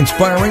interesting,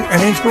 inspiring,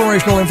 and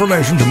inspirational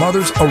information to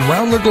mothers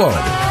around the globe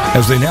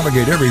as they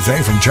navigate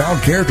everything from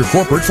child care to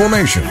corporate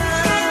formation.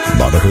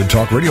 Motherhood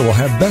Talk Radio will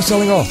have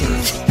best-selling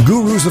authors,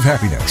 gurus of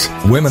happiness,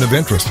 women of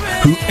interest,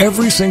 who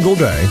every single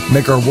day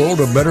make our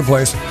world a better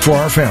place for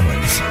our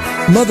families.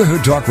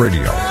 Motherhood Talk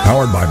Radio,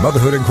 powered by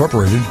Motherhood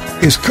Incorporated,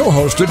 is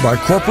co-hosted by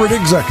corporate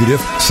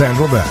executive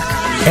Sandra Beck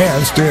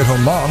and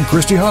stay-at-home mom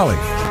Christy Holly.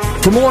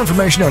 For more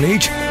information on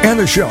each and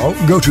the show,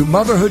 go to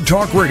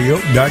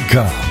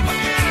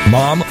motherhoodtalkradio.com.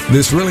 Mom,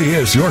 this really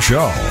is your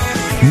show.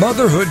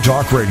 Motherhood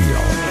Talk Radio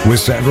with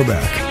Sandra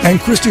Beck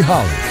and Christy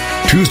Holly.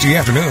 Tuesday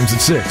afternoons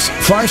at 6,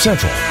 5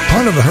 Central,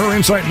 part of the Her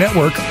Insight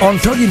Network on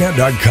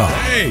TogiNet.com.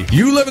 Hey,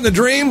 you living the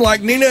dream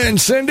like Nina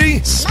and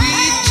Cindy?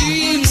 Sweet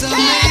dreams are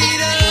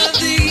made of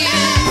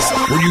these.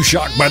 Were you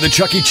shocked by the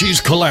Chuck E. Cheese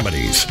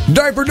calamities,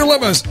 diaper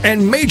dilemmas,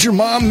 and major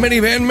mom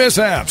minivan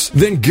mishaps?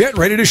 Then get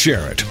ready to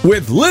share it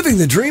with Living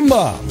the Dream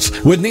Moms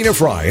with Nina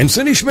Fry and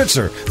Cindy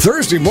Schmitzer,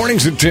 Thursday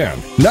mornings at 10,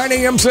 9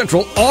 a.m.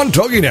 Central on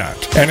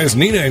TogiNet. And as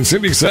Nina and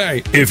Cindy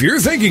say, if you're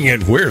thinking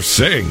it, we're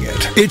saying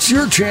it. It's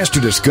your chance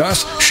to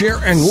discuss, share,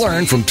 and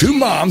learn from two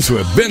moms who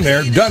have been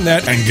there, done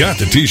that, and got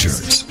the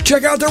t-shirts.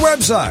 Check out their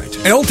website,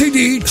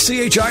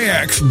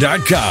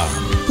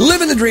 ltdchix.com.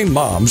 Living the Dream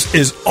Moms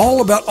is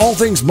all about all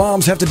things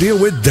moms have to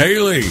deal with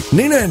daily.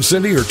 Nina and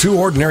Cindy are two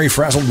ordinary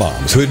frazzled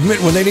moms who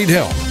admit when they need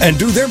help and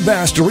do their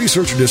best to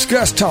research and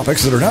discuss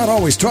topics that are not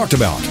always talked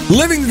about.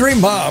 Living the Dream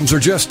Moms are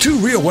just two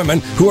real women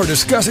who are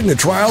discussing the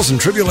trials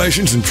and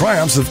tribulations and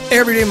triumphs of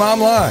everyday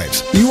mom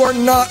lives. You are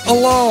not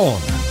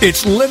alone.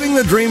 It's Living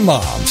the Dream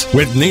Moms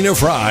with Nina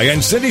Fry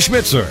and Cindy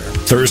Schmitzer.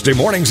 Thursday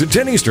mornings at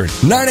 10 Eastern,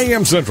 9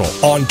 a.m. Central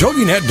on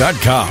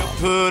TogiNet.com.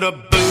 Put a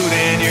boot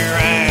in your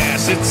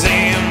ass, it's the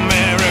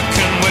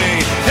American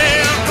way.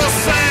 Hey, Uncle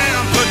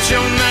Sam, put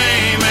your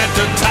name at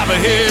the top of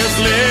his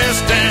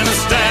list, and the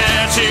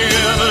Statue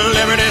of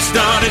Liberty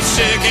started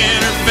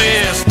shaking her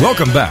fist.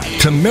 Welcome back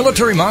to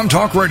Military Mom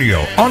Talk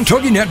Radio on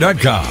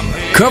TogiNet.com,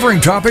 covering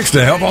topics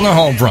to help on the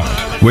home front,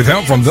 with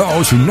help from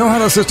those who know how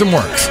the system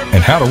works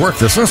and how to work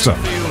the system.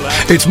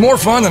 It's more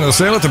fun than a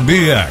sale at the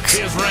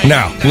BX.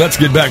 Now, let's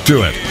get back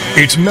to it.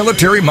 It's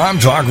Military Mom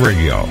Talk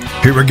Radio.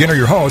 Here again are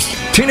your hosts,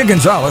 Tina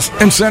Gonzalez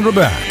and Sandra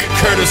Beck.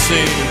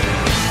 Courtesy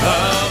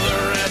of the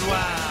red,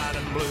 white,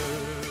 and blue.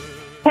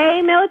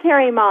 Hey,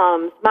 Military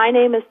Moms. My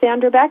name is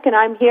Sandra Beck, and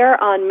I'm here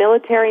on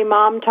Military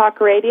Mom Talk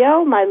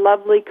Radio. My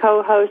lovely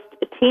co-host,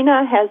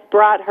 Tina, has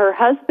brought her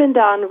husband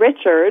on,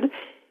 Richard,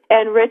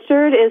 and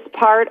Richard is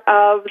part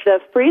of the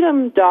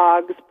Freedom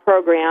Dogs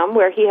program,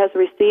 where he has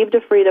received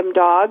a Freedom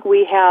Dog.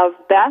 We have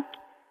Beth,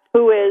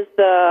 who is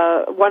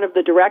one of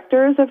the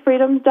directors of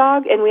Freedom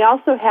Dog, and we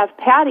also have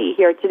Patty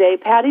here today.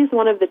 Patty's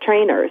one of the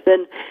trainers,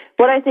 and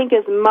what I think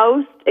is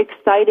most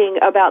exciting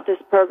about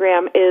this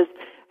program is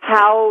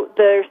how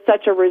there's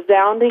such a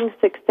resounding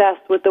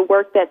success with the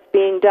work that's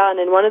being done.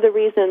 And one of the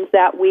reasons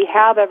that we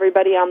have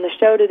everybody on the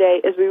show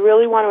today is we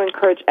really want to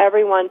encourage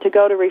everyone to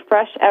go to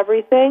Refresh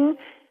Everything.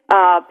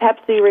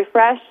 Pepsi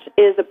Refresh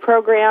is a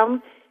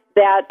program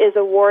that is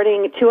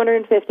awarding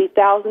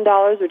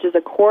 $250,000, which is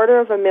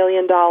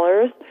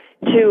 $250,000,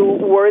 to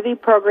worthy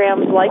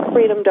programs like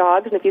Freedom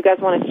Dogs. And if you guys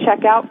want to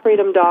check out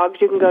Freedom Dogs,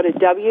 you can go to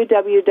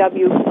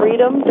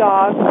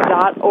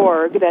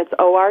www.freedomdogs.org, that's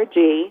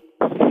O-R-G,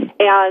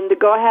 and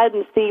go ahead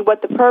and see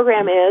what the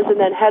program is, and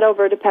then head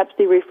over to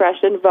Pepsi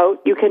Refresh and vote.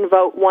 You can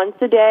vote once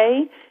a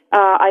day.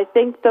 I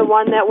think the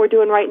one that we're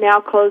doing right now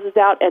closes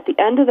out at the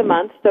end of the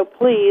month, so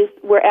please,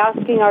 we're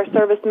asking our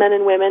servicemen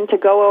and women to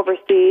go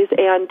overseas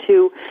and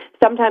to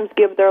sometimes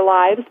give their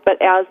lives,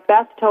 but as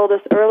Beth told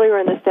us earlier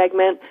in the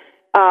segment,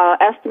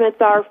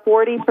 estimates are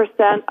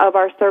 40% of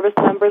our service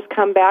members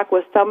come back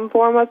with some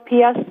form of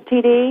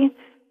PSTD,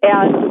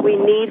 and we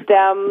need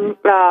them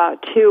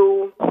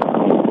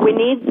we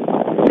need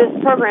this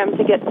program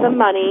to get some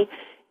money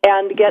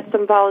and get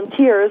some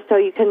volunteers, so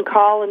you can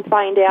call and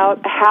find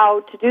out how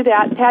to do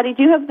that. Patty,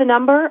 do you have the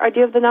number, or do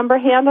you have the number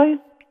handy?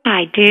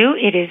 I do.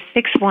 It is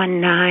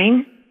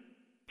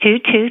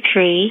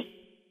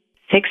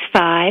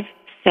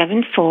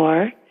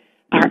 619-223-6574.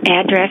 Our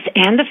address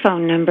and the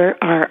phone number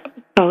are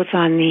both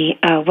on the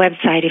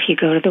website if you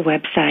go to the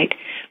website.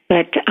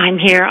 But I'm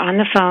here on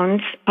the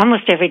phones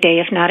almost every day.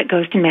 If not, it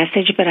goes to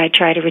message, but I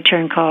try to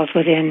return calls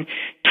within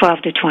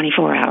 12 to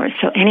 24 hours.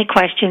 So any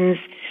questions,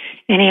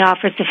 any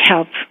offers of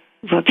help,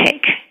 we'll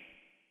take.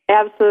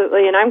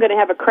 Absolutely, and I'm going to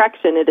have a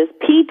correction. It is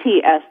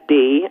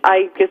PTSD.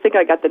 I think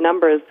I got the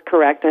numbers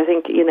correct. I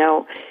think,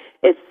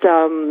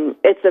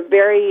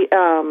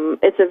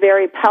 it's a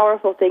very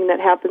powerful thing that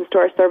happens to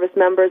our service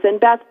members. And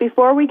Beth,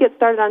 before we get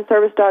started on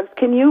service dogs,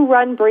 can you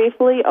run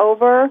briefly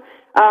over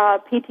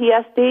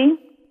PTSD?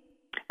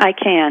 I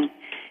can.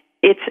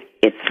 It's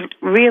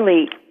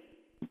really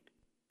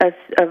a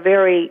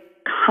very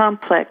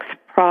complex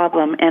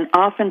problem, and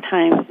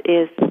oftentimes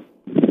is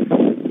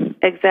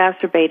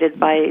exacerbated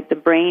by the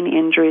brain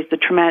injuries, the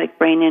traumatic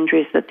brain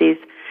injuries that these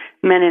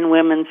men and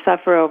women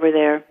suffer over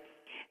there.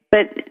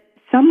 But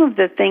some of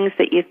the things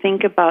that you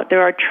think about,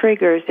 there are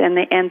triggers, and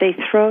they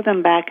throw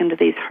them back into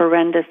these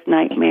horrendous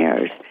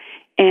nightmares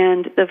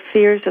and the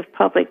fears of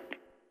public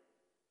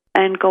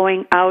and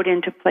going out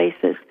into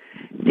places.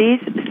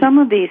 Some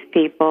of these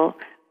people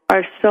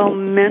are so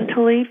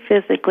mentally,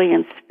 physically,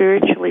 and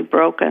spiritually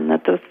broken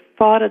that the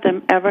thought of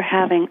them ever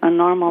having a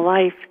normal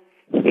life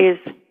is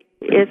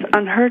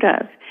unheard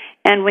of.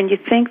 And when you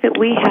think that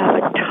we have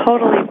a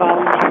totally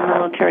volunteer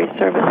military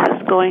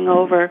services going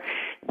over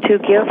to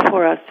give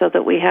for us so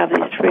that we have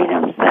these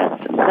freedoms,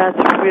 that's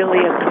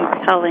really a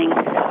compelling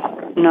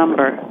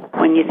number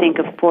when you think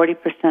of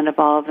 40% of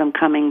all of them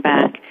coming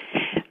back.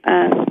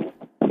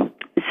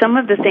 Some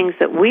of the things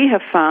that we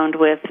have found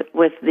with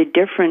the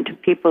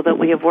different people that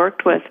we have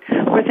worked with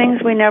were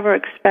things we never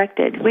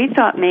expected. We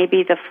thought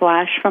maybe the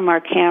flash from our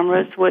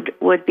cameras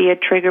would be a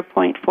trigger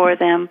point for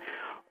them,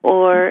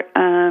 or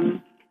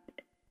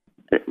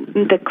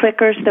the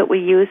clickers that we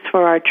use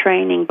for our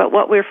training. But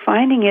what we're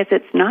finding is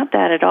it's not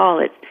that at all.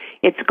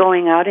 It's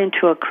going out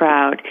into a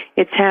crowd.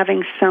 It's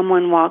having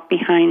someone walk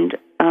behind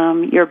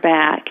your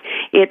back.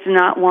 It's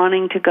not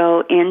wanting to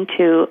go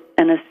into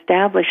an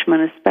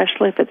establishment,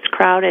 especially if it's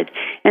crowded,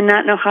 and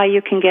not know how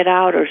you can get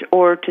out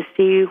or to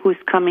see who's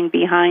coming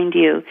behind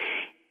you.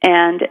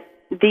 And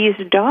these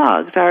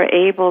dogs are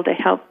able to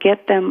help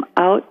get them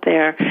out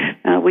there.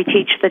 We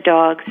teach the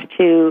dogs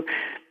to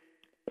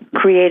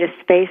create a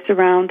space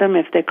around them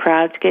if the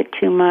crowds get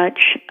too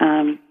much.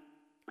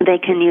 They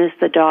can use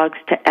the dogs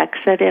to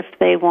exit if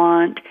they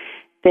want.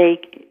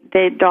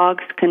 The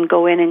dogs can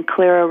go in and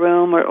clear a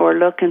room or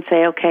look and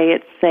say, okay,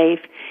 it's safe.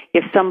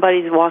 If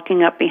somebody's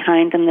walking up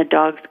behind them, the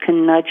dogs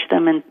can nudge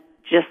them and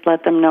just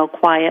let them know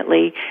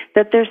quietly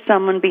that there's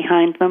someone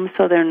behind them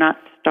so they're not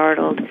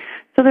startled.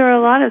 So there are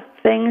a lot of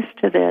things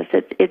to this.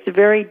 It's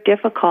very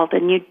difficult,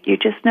 and you're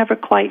just never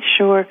quite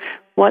sure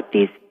what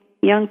these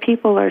young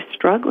people are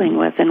struggling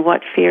with and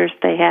what fears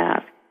they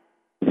have.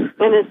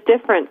 And it's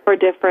different for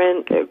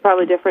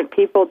probably different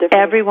people, different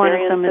Every one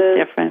of them is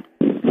different.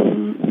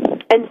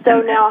 And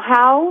so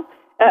now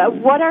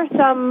what are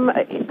some,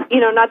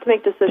 not to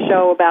make this a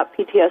show about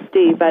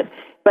PTSD, but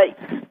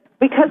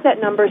because that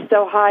number is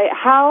so high,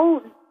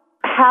 how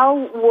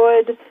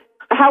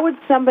would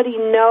somebody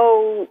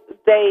know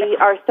they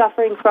are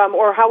suffering from,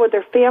 or how would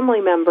their family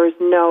members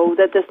know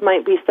that this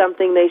might be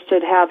something they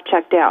should have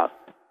checked out?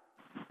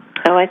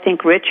 Oh, I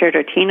think Richard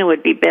or Tina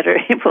would be better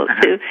able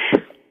to.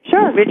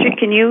 Sure. Richard,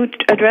 can you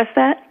address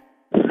that?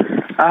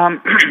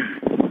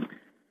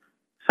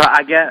 So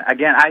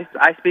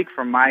I speak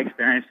from my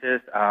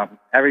experiences. I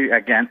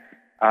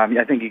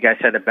think you guys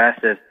said it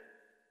best, is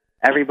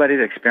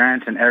everybody's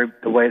experience and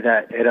the way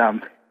that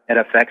it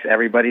affects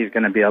everybody is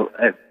going to be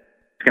it's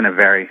going to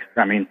vary.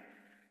 I mean,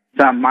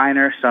 some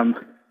minor, some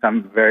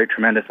very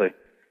tremendously.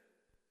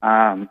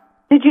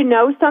 Did you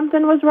know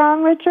something was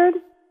wrong, Richard?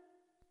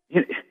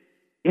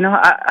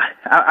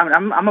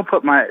 I'm gonna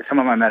put some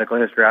of my medical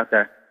history out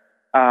there.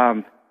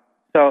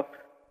 So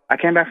I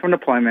came back from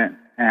deployment,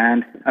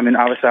 and I mean,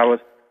 obviously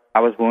I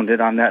was wounded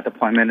on that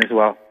deployment as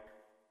well,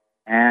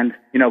 and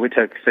we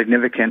took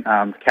significant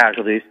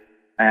casualties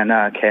and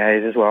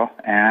KIAs as well.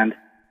 And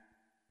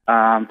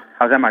I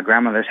was at my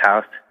grandmother's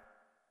house,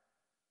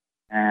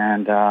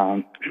 and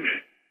I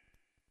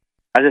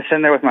was just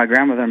sitting there with my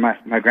grandmother and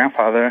my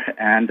grandfather,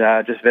 and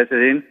just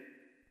visiting.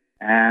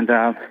 And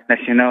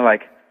next thing you know,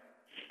 like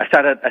I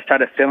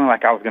started feeling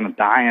like I was going to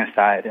die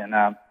inside, and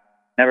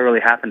never really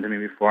happened to me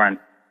before. And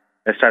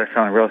I started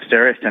feeling real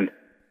serious. And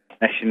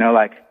next thing you know,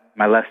 like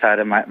my left side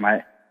of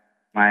my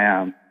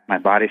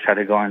body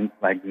started going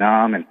like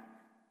numb, and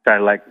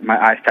started like my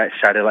eyesight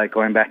started like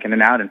going back in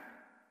and out.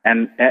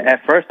 And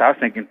at first I was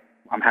thinking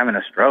I'm having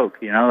a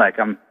stroke, like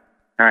here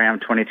I am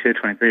 22,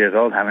 23 years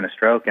old having a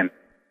stroke, and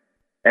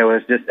it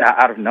was just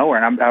out of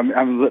nowhere. And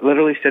I'm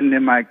literally sitting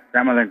in my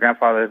grandmother and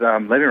grandfather's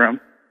living room,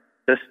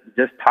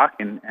 just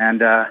talking,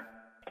 and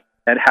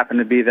it happened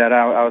to be that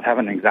I was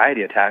having an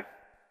anxiety attack,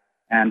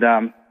 and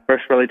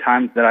first really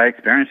time that I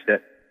experienced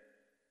it,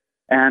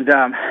 and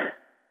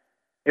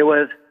it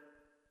was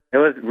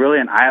really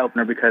an eye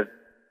opener, because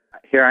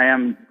here I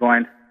am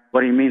going,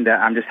 what do you mean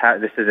that I'm just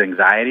this is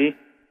anxiety?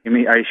 You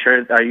mean, are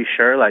you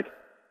sure? Like,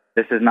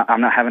 this is not,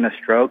 I'm not having a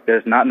stroke.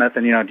 There's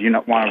nothing, do you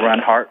not want to run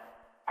heart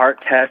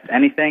test,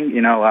 anything?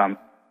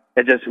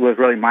 It just was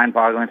really mind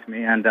boggling to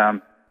me.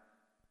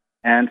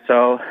 And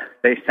so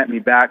they sent me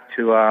back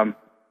to,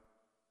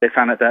 they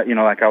found out that,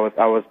 like I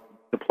was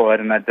deployed,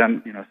 and I'd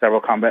done,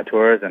 several combat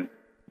tours. And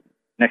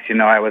next thing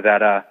you know, I was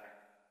at,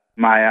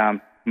 my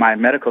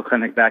medical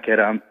clinic back at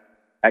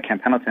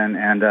Camp Pendleton,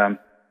 and,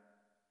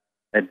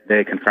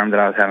 they confirmed that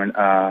I was having,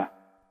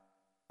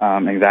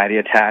 anxiety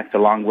attacks,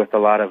 along with a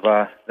lot of,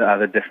 the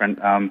other different,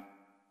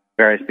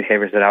 various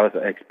behaviors that I was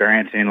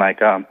experiencing, like,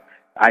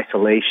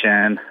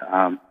 isolation.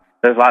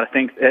 There's a lot of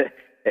things, there's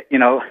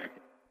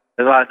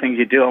a lot of things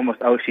you do, almost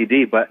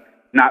OCD, but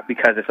not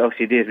because it's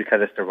OCD, it's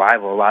because it's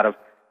survival. A lot of,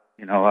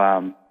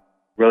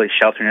 really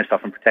sheltering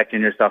yourself and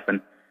protecting yourself,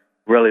 and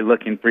really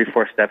looking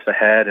 3-4 steps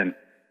ahead, and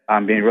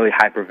being really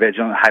hyper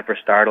vigilant, hyper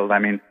startled. I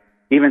mean,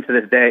 even to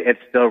this day, it's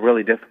still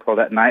really difficult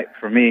at night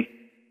for me.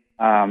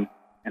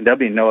 And there'll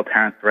be no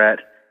apparent threat.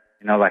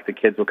 Like the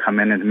kids will come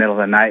in the middle of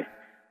the night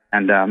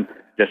and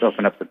just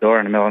open up the door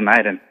in the middle of the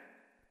night, and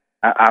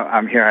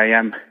I'm here. I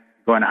am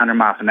going 100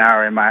 miles an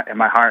hour in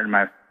my heart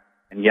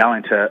and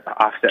yelling to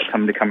offset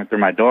somebody coming through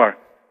my door.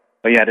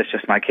 But yet it's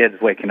just my kids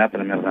waking up in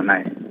the middle of the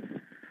night.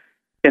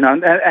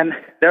 And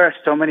there are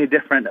so many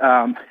different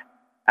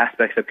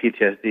aspects of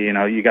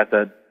PTSD. You got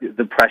the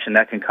depression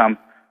that can come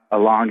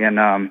along and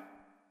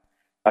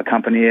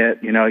accompany it.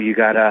 You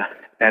got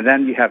and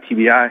then you have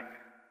TBI.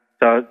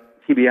 So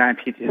TBI and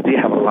PTSD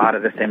have a lot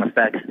of the same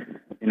effects.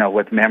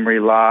 With memory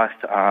loss,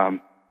 a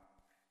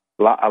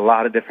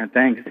lot of different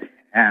things,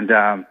 and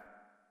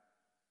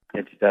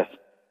it's just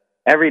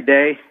every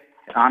day,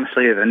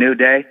 honestly, is a new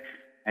day,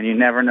 and you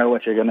never know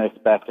what you're going to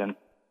expect.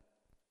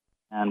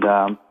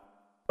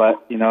 But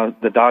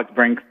the dogs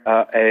bring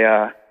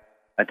a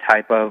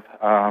type of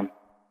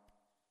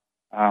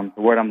the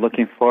word I'm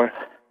looking for.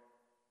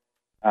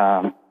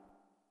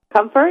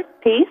 Comfort,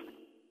 peace,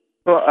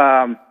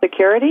 well,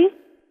 security.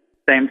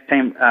 Same.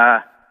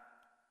 A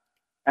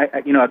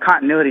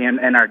continuity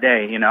in our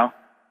day.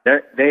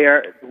 They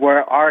are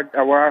where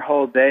our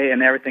whole day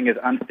and everything is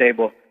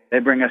unstable. They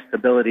bring a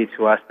stability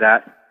to us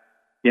that,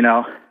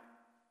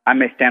 I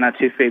may stand on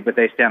 2 feet, but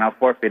they stand on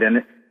 4 feet, and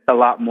it's a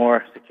lot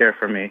more secure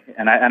for me.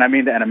 And I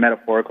mean that in a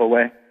metaphorical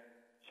way.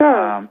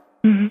 Sure.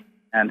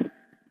 And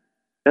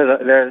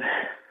there's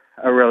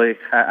a really,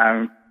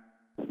 I've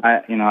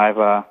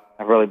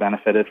really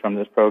benefited from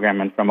this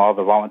program and from all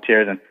the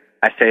volunteers. And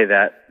I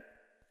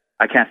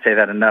can't say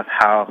that enough,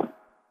 how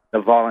the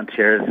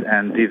volunteers,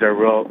 and these are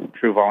real,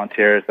 true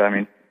volunteers. I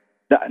mean,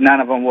 none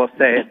of them will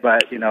say it,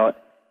 but,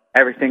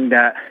 everything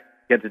that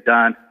gets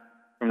done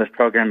from this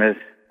program is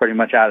pretty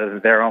much out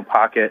of their own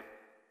pocket.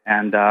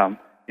 And,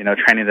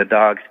 training the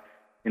dogs,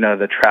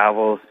 the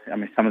travels. I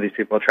mean, some of these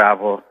people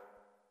travel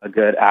a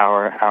good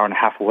hour and a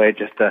half away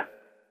just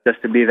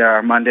to be there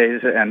on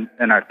Mondays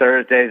and our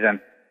Thursdays, and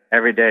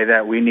every day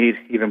that we need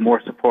even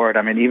more support.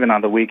 I mean, even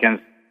on the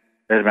weekends,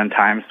 there's been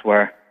times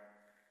where,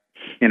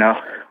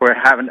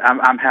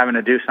 I'm having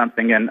to do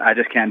something and I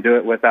just can't do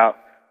it without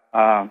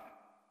an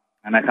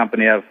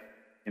accompany of,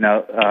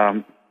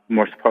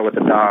 more support with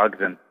the dogs,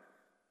 and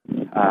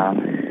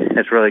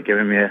it's really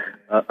given me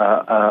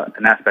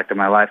an aspect of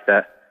my life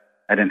that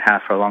I didn't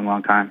have for a long,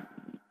 long time.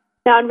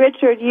 Now, and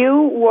Richard,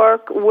 you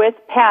work with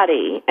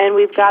Patty, and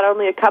we've got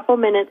only a couple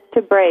minutes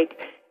to break.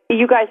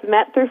 You guys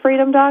met through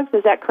Freedom Dogs,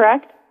 is that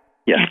correct?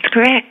 Yes. That's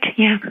correct,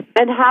 yeah.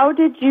 And how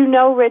did you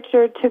know,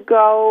 Richard, to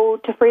go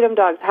to Freedom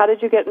Dogs? How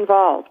did you get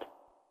involved?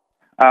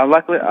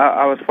 Luckily,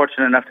 I was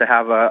fortunate enough to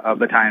have a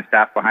battalion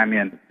staff behind me,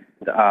 and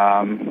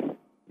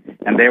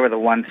they were the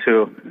ones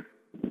who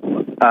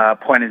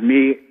pointed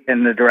me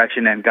in the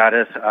direction and got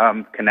us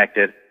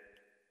connected.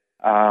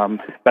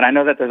 But I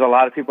know that there's a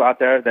lot of people out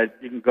there that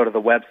you can go to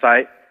the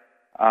website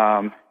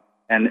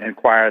and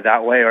inquire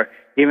that way, or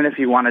even if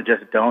you want to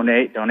just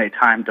donate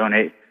time,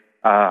 donate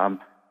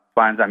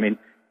funds. I mean,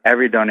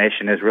 every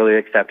donation is really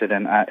accepted,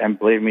 and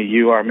believe me,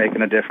 you are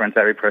making a difference.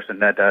 Every person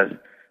that does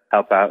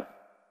help out,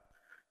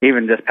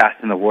 even just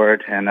passing the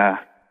word and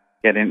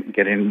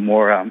getting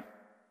more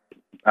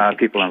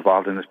people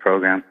involved in this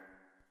program.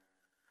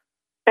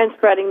 And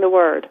spreading the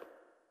word.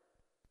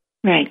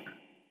 Right.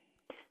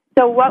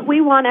 So what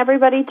we want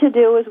everybody to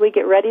do as we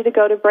get ready to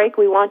go to break,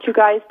 we want you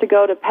guys to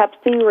go to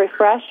Pepsi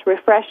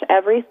Refresh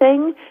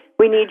Everything.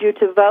 We need you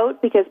to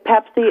vote because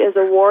Pepsi is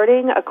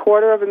awarding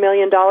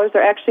 $250,000.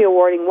 They're actually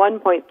awarding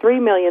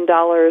 $1.3 million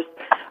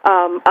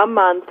a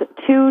month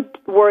to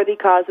worthy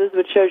causes,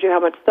 which shows you how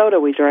much soda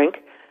we drink.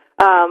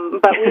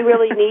 But we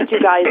really need you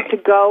guys to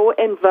go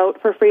and vote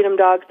for Freedom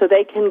Dogs so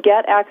they can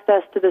get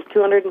access to this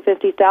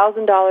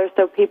 $250,000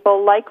 so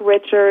people like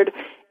Richard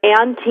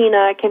and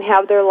Tina can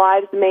have their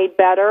lives made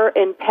better.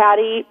 And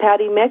Patty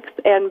Mix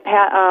and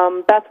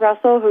Beth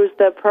Russell, who's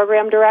the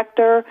program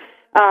director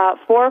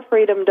for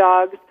Freedom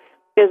Dogs,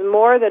 is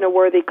more than a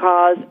worthy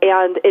cause,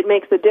 and it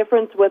makes a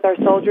difference with our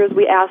soldiers.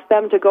 We ask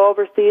them to go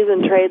overseas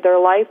and trade their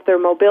life, their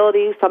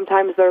mobility,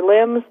 sometimes their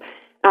limbs.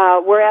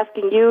 We're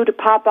asking you to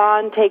pop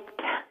on, take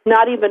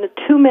not even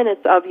 2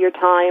 minutes of your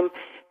time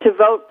to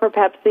vote for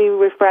Pepsi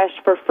Refresh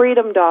for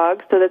Freedom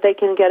Dogs so that they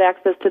can get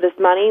access to this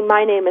money.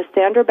 My name is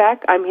Sandra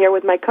Beck. I'm here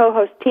with my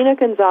co-host Tina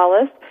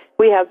Gonzalez.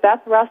 We have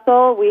Beth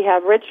Russell, we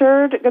have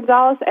Richard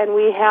Gonzalez, and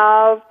we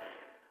have,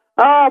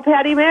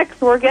 Patty Mix.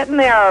 We're getting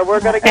there.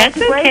 We're going to get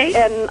to break,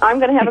 and I'm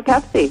going to have a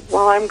Pepsi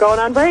while I'm going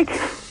on break.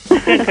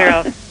 Good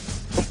girl.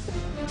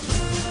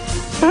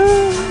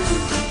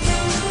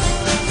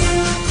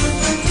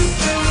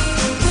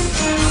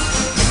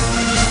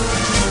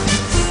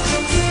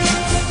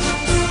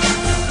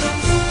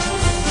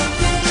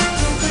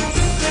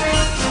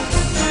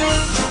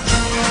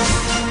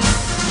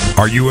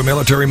 Are you a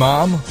military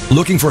mom?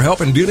 Looking for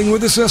help in dealing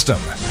with the system?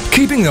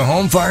 Keeping the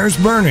home fires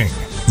burning?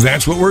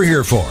 That's what we're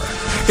here for.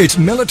 It's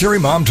Military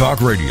Mom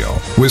Talk Radio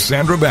with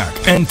Sandra Beck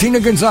and Tina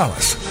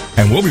Gonzalez.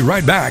 And we'll be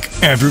right back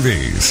after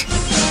these.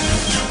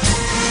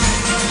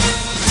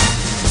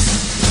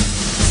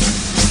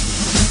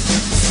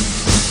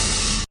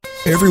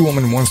 Every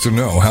woman wants to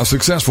know how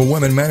successful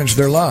women manage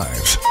their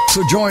lives.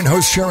 So join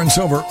host Sharon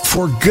Silver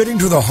for Getting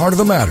to the Heart of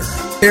the Matter.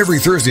 Every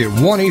Thursday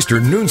at 1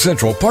 Eastern, noon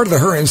Central, part of the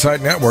Her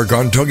Insight Network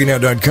on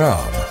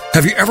TogiNet.com.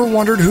 Have you ever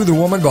wondered who the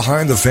woman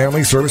behind the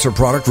family, service, or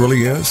product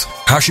really is?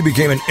 How she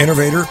became an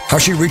innovator? How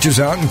she reaches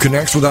out and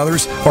connects with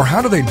others? Or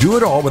how do they do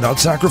it all without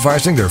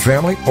sacrificing their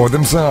family or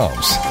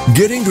themselves?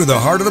 Getting to the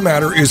Heart of the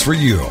Matter is for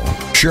you.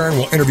 Sharon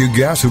will interview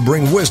guests who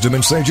bring wisdom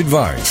and sage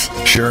advice.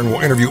 Sharon will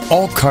interview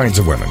all kinds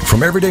of women,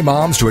 from everyday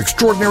moms to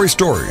extraordinary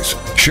stories.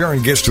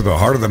 Sharon gets to the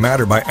heart of the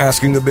matter by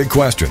asking the big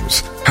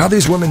questions. how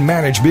these women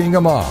manage being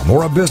a mom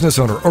or a business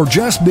owner or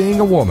just being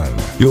a woman.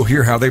 You'll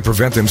hear how they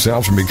prevent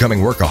themselves from becoming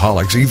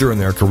workaholics either in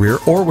their career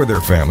or with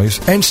their families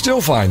and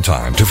still find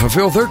time to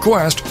fulfill their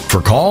quest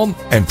for calm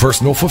and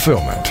personal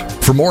fulfillment.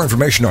 For more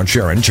information on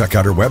Sharon, check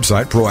out her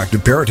website,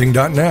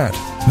 proactiveparenting.net.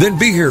 Then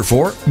be here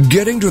for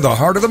Getting to the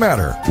Heart of the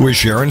Matter with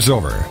Sharon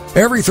Silver.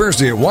 Every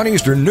Thursday at 1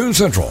 Eastern, noon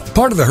Central,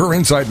 part of the Her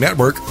Insight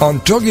Network on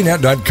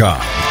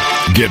TogiNet.com.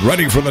 Get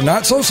ready for the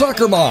Not So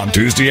Soccer Mom,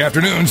 Tuesday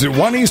afternoons at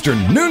 1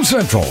 Eastern, noon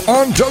Central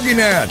on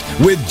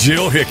TogiNet with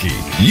Jill Hickey.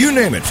 You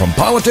name it, from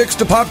politics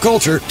to pop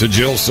culture to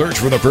Jill's search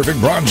for the perfect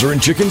bronzer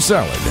and chicken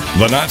salad.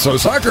 The Not So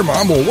Soccer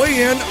Mom will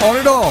weigh in on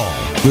it all.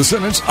 The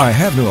sentence, "I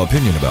have no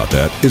opinion about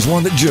that," is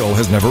one that Jill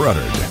has never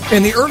uttered.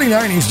 In the early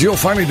 90s, Jill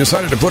finally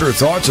decided to put her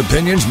thoughts,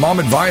 opinions, mom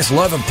advice,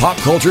 love of pop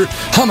culture,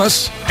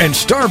 hummus, and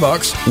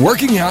Starbucks,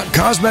 working out,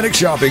 cosmetic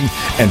shopping,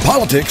 and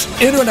politics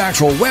into an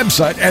actual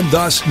website, and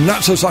thus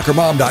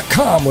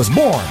NotSoSoccerMom.com was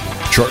born.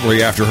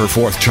 Shortly after her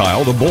fourth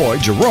child, a boy,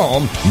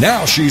 Jerome,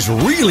 now she's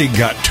really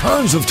got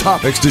tons of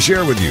topics to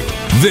share with you.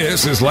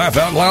 This is Laugh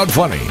Out Loud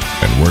Funny,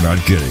 and we're not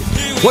kidding.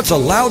 What's a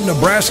loud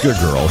Nebraska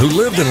girl who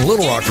lived in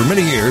Little Rock for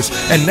many years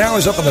and now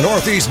is up in the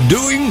Northeast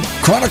doing?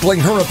 Chronicling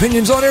her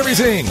opinions on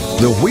everything.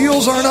 The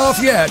wheels aren't off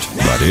yet,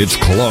 but it's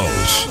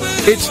close.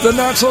 It's the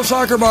Not So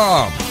Soccer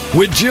Mom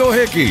with Jill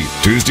Hickey,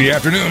 Tuesday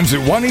afternoons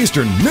at 1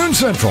 Eastern, noon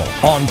Central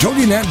on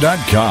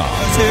TogiNet.com.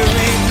 There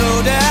ain't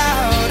no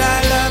doubt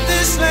I love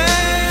this land.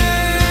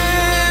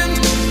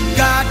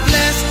 God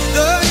bless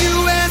the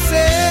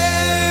USA.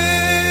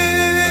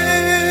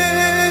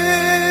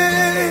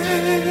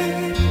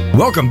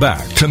 Welcome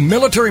back to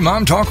Military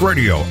Mom Talk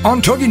Radio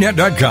on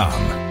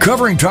TogiNet.com,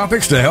 covering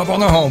topics to help on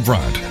the home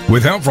front,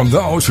 with help from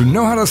those who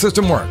know how the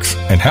system works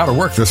and how to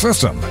work the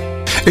system.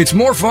 It's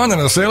more fun than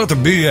a sail at the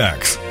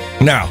BX.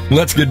 Now,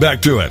 let's get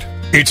back to it.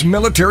 It's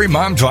Military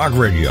Mom Talk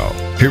Radio.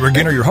 Here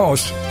again are your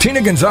hosts,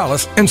 Tina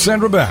Gonzalez and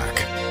Sandra Back.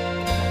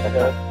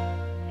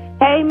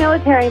 Hey,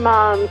 Military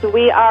Moms.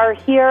 We are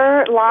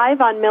here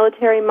live on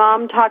Military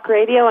Mom Talk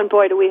Radio, and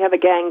boy, do we have a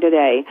gang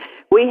today.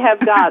 We have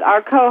got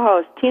our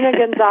co-host, Tina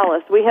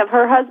Gonzalez. We have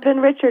her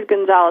husband, Richard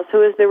Gonzalez,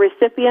 who is the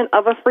recipient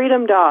of a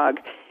Freedom Dog.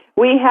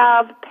 We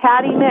have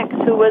Patty Mix,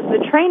 who was the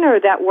trainer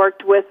that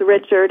worked with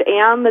Richard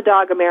and the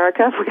Dog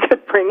America. If we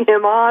could bring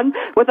him on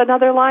with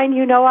another line,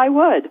 you know I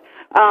would.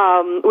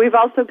 We've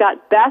also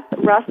got Beth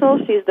Russell.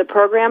 She's the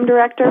program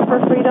director for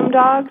Freedom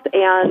Dogs.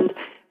 And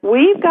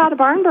we've got a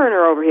barn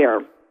burner over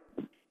here.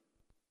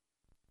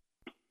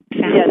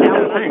 Yeah, now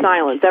we have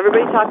silence.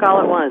 Everybody talk all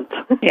at once.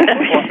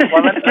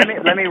 Well,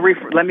 let me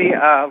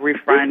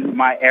refine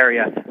my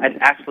area. It's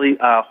actually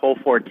hole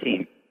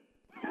 14.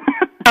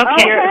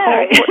 Okay.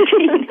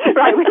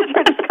 Right,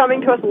 Richard is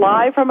coming to us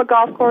live from a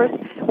golf course.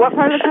 What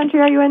part of the country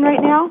are you in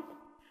right now?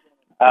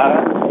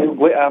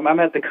 I'm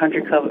at the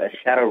country club at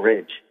Shadow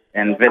Ridge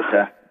in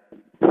Vista.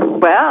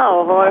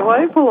 Well,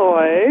 hoy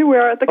polloi,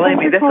 we're at the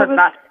country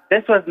club.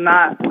 This was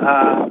not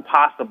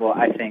possible,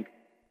 I think.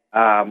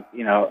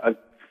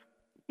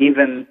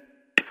 Even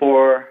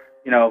 4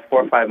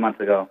 or 5 months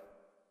ago,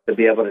 to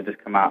be able to just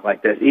come out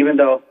like this, even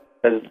though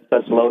there's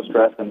such low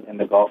stress in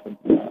the golf,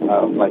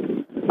 like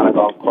on a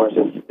golf course,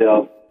 it's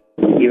still,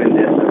 even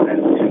this has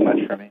been too much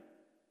for me.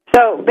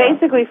 So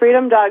basically,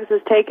 Freedom Dogs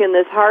has taken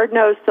this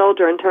hard-nosed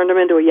soldier and turned him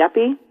into a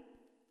yuppie?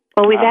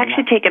 Well, we've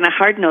actually taken a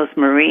hard-nosed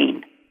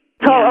Marine.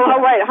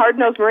 Oh, right, a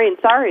hard-nosed Marine.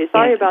 Sorry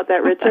about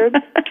that, Richard.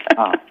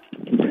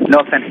 No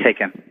offense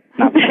taken.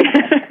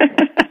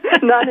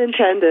 None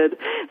intended.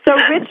 So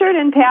Richard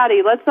and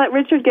Patty, let's let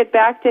Richard get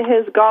back to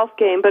his golf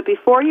game. But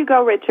before you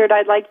go, Richard,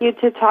 I'd like you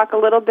to talk a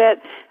little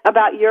bit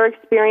about your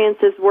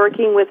experiences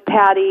working with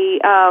Patty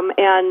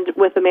and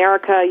with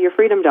America, your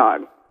Freedom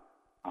Dog.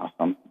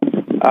 Awesome.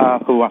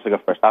 Who wants to go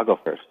first? I'll go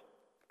first.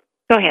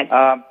 Go ahead.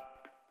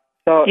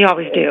 So you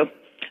always do.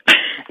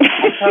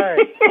 I'm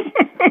sorry.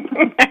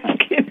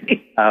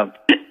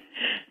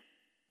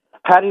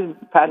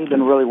 Patty's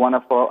been really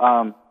wonderful.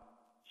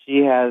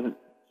 She's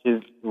a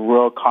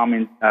real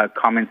calming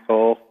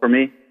soul for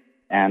me,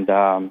 and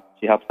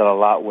she helps out a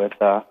lot with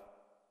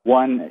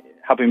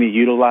helping me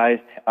utilize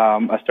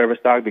a service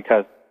dog,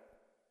 because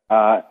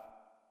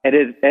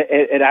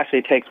it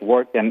actually takes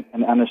work and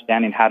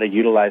understanding how to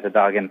utilize a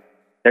dog, and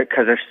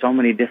because there's so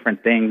many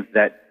different things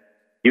that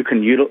you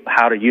can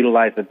how to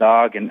utilize the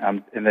dog in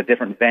the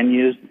different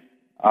venues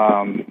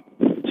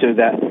to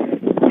that,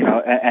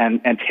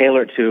 and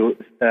tailor it to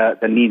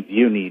the needs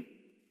you need.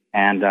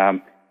 And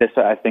this,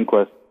 I think,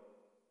 was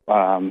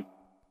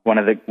one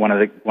of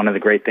the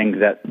great things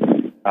that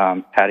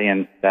Patty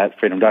and that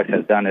Freedom Dogs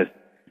has done, is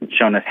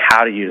shown us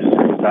how to use a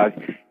service dog.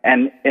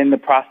 And in the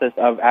process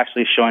of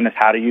actually showing us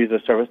how to use a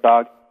service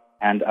dog,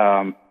 and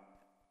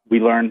we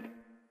learned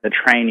the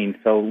training.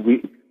 So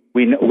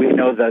we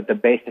know the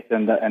basics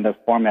and the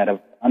format of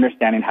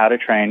understanding how to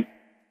train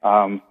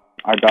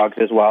our dogs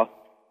as well,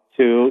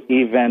 to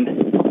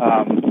even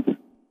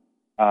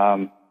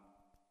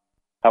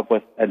help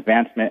with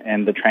advancement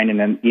in the training,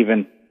 and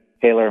even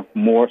tailor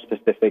more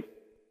specific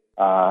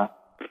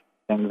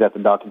things that the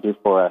dog can do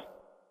for us,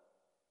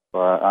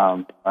 for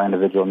our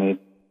individual needs.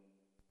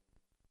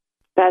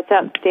 That's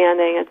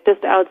outstanding. It's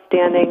just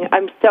outstanding.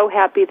 I'm so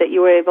happy that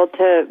you were able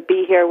to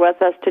be here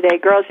with us today.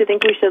 Girls, you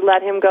think we should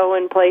let him go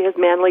and play his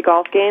manly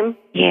golf game?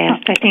 Yes,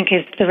 I think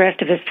the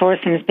rest of his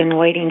foursome has been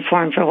waiting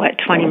for him for,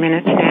 20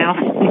 minutes now?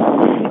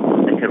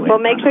 Well,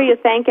 make sure you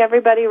thank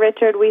everybody,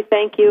 Richard. We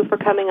thank you for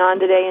coming on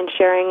today and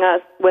sharing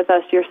with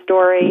us your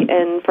story,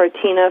 and for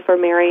Tina for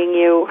marrying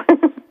you.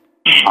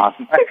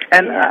 Awesome.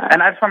 And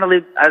I just want to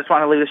leave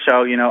the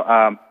show.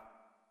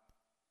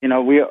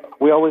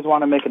 We always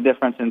want to make a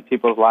difference in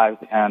people's lives,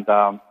 and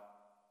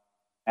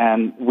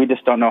we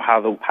just don't know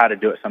how to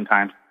do it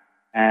sometimes.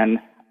 And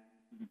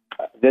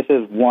this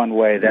is one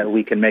way that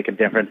we can make a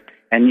difference.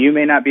 And you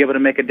may not be able to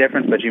make a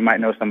difference, but you might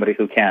know somebody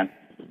who can.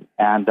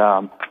 And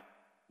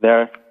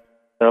there are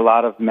a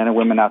lot of men and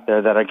women out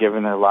there that are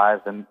giving their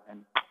lives and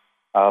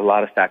a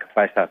lot of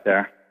sacrifice out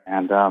there.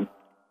 And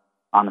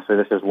honestly,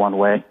 this is one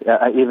way.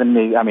 Even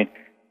me, I'm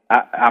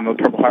a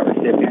Purple Heart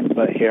recipient,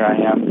 but here I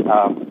am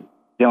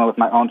dealing with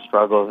my own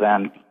struggles,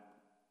 and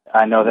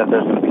I know that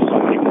there's going to be so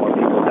many more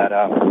people that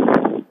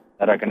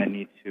are going to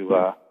need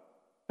to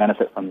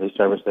benefit from these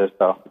services.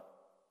 So,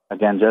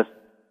 again, just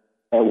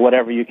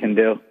whatever you can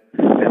do,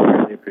 I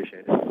really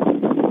appreciate it.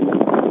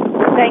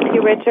 Thank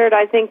you, Richard.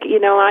 I think,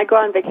 when I go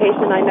on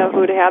vacation, I know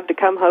who to have to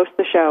come host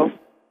the show.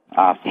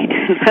 Awesome.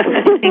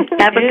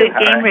 Have a good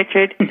game, right.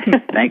 Richard.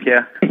 Thank you.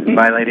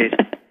 Bye, ladies.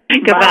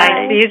 Goodbye.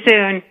 Bye. See you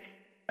soon.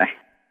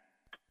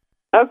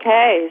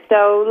 Okay,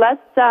 so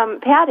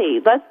Patty,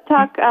 let's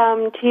talk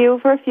to you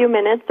for a few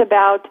minutes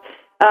about,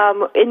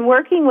 in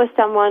working with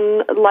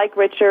someone like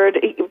Richard,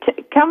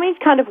 tell me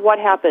kind of what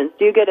happens.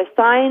 Do you get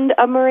assigned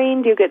a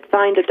Marine? Do you get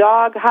assigned a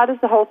dog? How does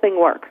the whole thing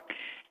work?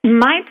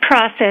 My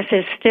process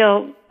is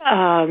still,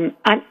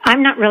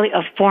 I'm not really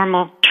a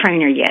formal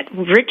trainer yet.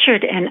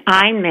 Richard and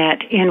I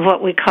met in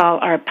what we call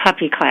our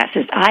puppy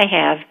classes. I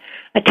have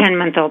a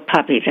 10-month-old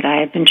puppy that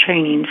I have been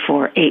training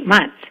for 8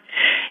 months.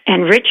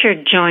 And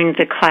Richard joined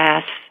the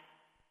class,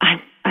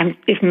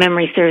 if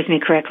memory serves me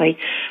correctly,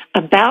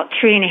 about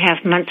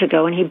 3.5 months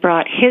ago, and he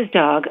brought his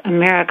dog,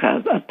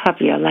 America, a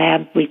puppy, a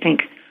lab, we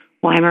think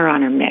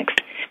Weimaraner mix.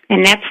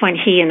 And that's when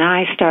he and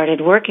I started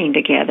working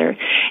together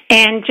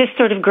and just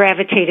sort of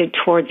gravitated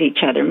towards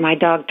each other. My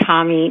dog,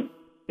 Tommy,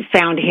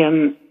 found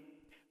him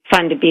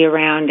fun to be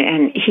around,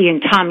 and he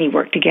and Tommy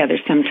work together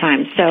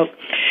sometimes. So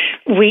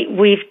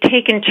we've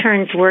taken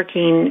turns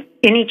working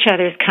in each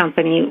other's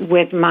company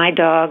with my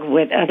dog,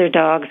 with other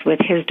dogs, with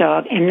his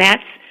dog, and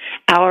that's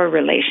our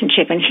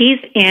relationship. And he's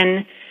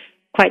in,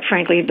 quite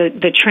frankly,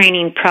 the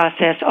training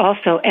process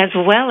also, as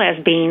well as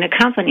being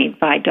accompanied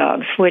by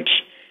dogs, which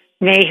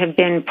may have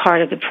been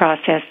part of the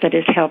process that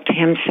has helped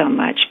him so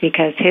much,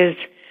 because his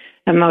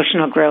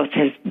emotional growth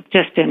has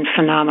just been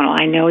phenomenal.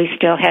 I know he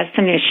still has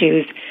some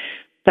issues,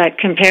 but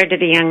compared to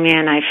the young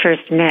man I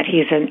first met,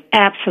 he's an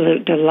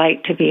absolute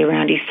delight to be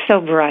around. He's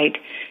so bright.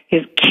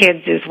 His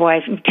kids, his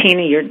wife,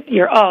 Tina,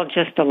 you're all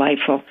just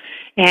delightful.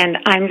 And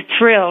I'm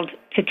thrilled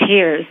to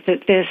tears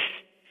that this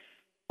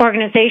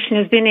organization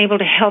has been able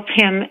to help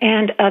him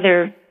and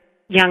other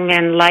young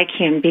men like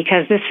him,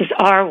 because this is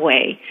our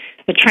way,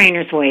 the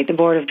trainer's way, the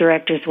board of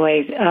directors'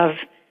 way of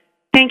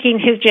thanking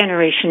his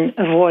generation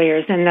of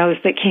warriors and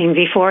those that came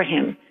before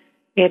him.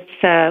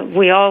 It's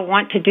we all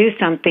want to do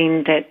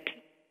something that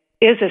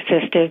is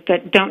assistive,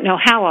 but don't know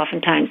how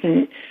oftentimes.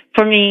 And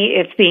for me,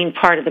 it's being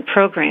part of the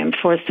program.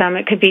 For some,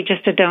 it could be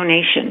just a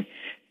donation.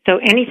 So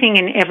anything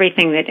and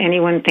everything that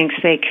anyone thinks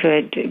they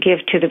could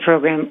give to the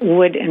program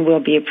would and will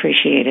be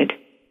appreciated.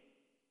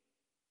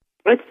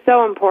 It's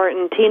so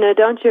important. Tina,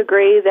 don't you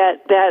agree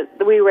that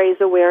we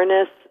raise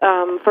awareness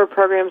for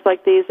programs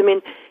like these? I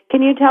mean,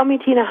 can you tell me,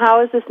 Tina, how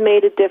has this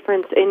made a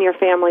difference in your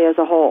family as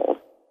a whole?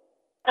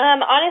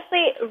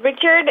 Honestly,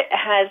 Richard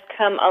has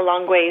come a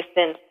long way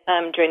since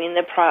joining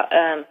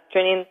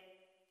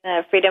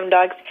Freedom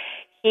Dogs.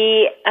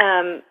 He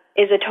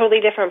is a totally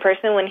different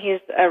person when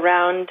he's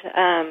around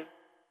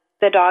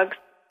the dogs,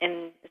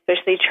 and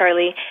especially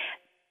Charlie.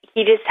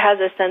 He just has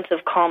a sense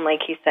of calm,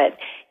 like you said.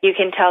 You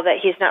can tell that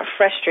he's not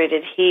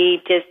frustrated.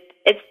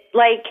 It's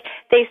like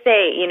they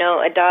say,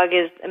 a dog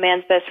is a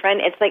man's best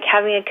friend. It's like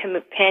having a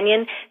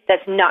companion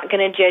that's not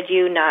going to judge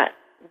you, not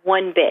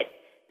one bit.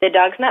 The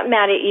dog's not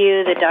mad at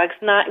you. The dog's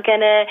not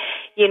going to,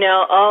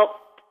 oh,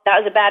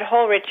 that was a bad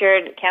hole,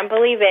 Richard. Can't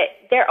believe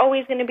it. They're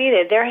always going to be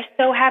there. They're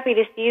so happy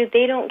to see you.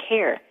 They don't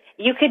care.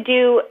 You could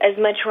do as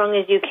much wrong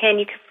as you can.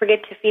 You could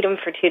forget to feed them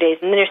for 2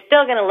 days, and they're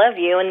still going to love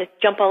you and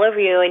jump all over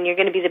you, and you're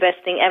going to be the best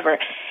thing ever.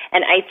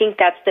 And I think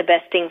that's the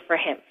best thing for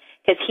him,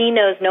 because he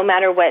knows no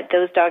matter what,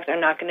 those dogs are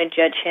not going to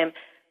judge him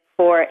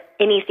for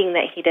anything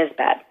that he does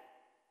bad,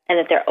 and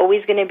that they're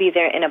always going to be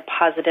there in a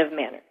positive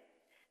manner.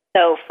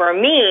 So for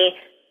me,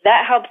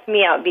 that helps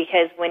me out,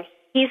 because when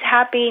he's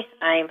happy,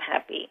 I'm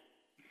happy.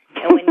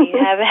 And when you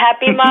have a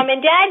happy mom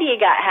and dad, you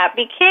got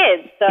happy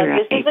kids. So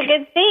right. This is a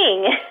good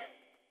thing.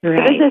 Right.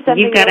 So this is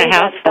something You've got really a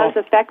house that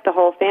does affect the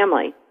whole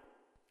family.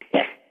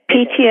 Yes.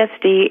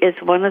 PTSD is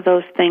one of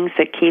those things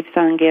that keeps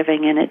on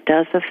giving, and it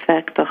does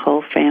affect the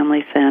whole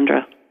family,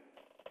 Sandra.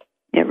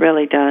 It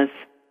really does.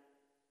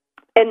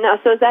 And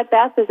so is that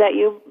Beth? Is that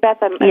you, Beth?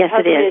 Yes,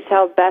 it is. To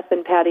tell Beth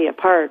and Patty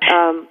apart.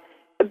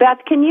 Beth,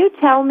 can you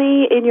tell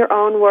me in your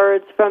own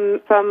words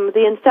from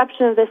the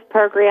inception of this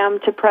program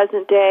to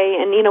present day?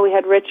 And we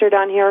had Richard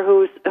on here,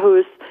 who's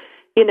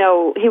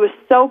he was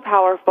so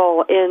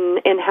powerful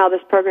in how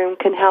this program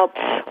can help.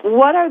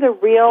 What are the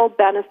real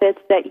benefits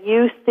that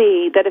you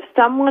see that if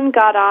someone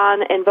got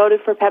on and voted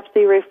for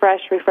Pepsi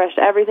Refresh,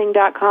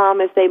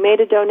 refresheverything.com, if they made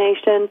a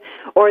donation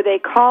or they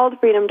called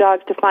Freedom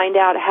Dogs to find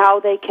out how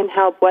they can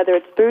help, whether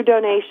it's through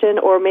donation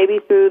or maybe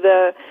through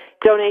the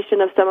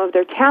donation of some of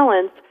their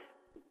talents,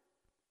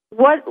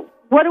 what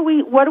do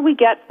we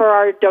get for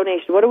our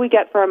donation? What do we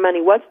get for our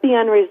money? What's the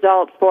end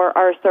result for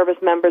our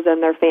service members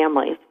and their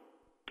families?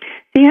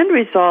 The end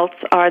results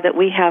are that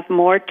we have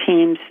more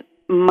teams,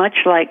 much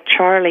like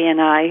Charlie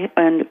and I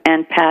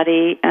and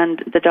Patty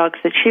and the dogs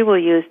that she will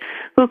use,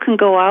 who can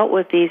go out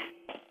with these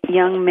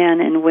young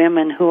men and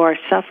women who are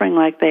suffering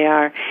like they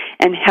are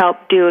and help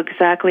do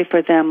exactly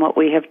for them what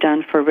we have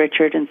done for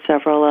Richard and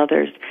several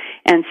others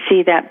and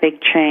see that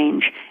big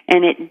change.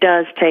 And it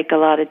does take a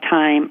lot of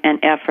time and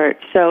effort.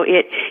 So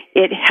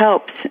it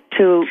helps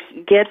to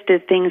get the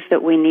things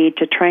that we need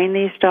to train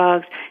these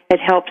dogs. It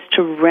helps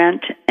to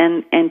rent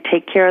and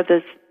take care of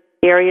the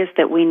areas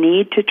that we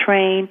need to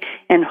train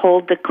and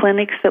hold the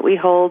clinics that we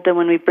hold. Then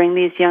when we bring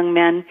these young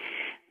men,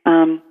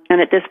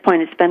 and at this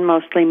point it's been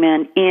mostly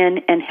men, in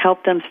and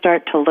help them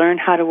start to learn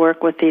how to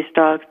work with these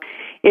dogs,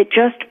 it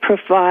just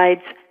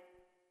provides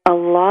a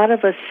lot of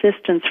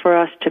assistance for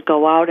us to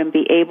go out and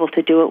be able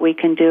to do what we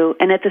can do.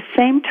 And at the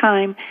same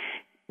time,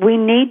 we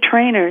need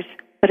trainers,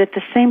 but at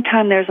the same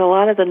time, there's a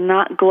lot of the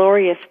not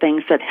glorious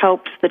things that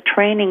helps the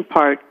training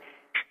part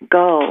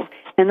go.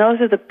 And those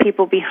are the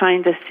people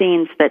behind the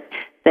scenes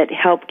that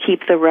help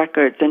keep the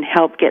records and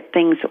help get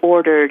things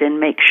ordered and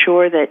make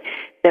sure that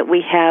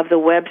we have the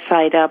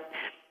website up.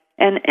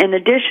 And in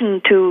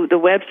addition to the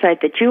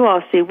website that you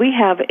all see, we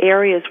have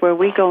areas where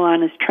we go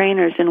on as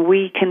trainers and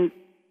we can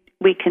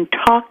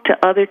talk to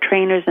other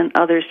trainers in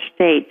other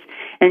states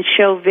and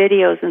show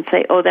videos and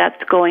say, oh,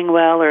 that's going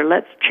well, or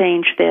let's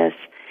change this,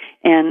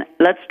 and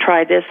let's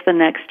try this the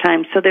next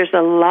time. So there's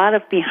a lot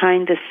of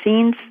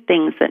behind-the-scenes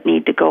things that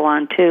need to go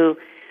on, too,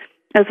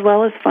 as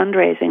well as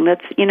fundraising.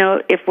 That's,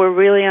 if we're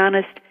really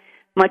honest,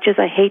 much as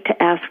I hate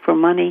to ask for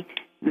money,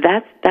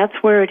 that's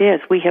where it is.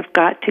 We have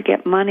got to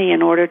get money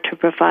in order to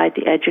provide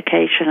the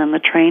education and the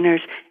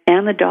trainers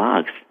and the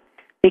dogs,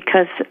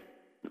 because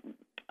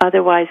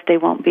otherwise they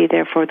won't be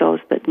there for those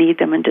that need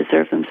them and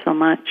deserve them so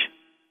much.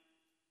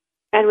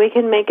 And we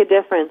can make a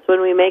difference.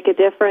 When we make a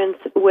difference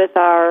with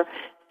our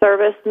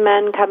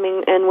servicemen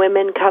coming and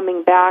women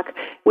coming back,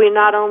 we're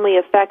not only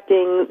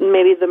affecting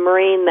maybe the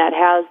Marine that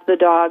has the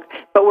dog,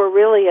 but we're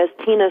really, as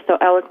Tina so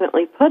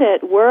eloquently put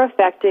it, we're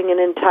affecting an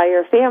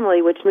entire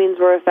family, which means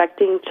we're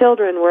affecting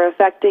children, we're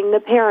affecting the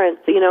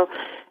parents.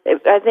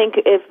 I think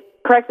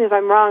correct me if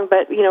I'm wrong,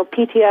 but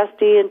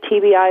PTSD and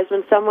TBIs,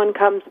 when someone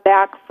comes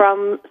back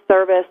from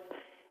service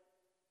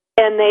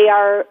and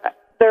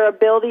their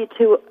ability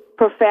to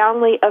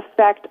profoundly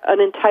affect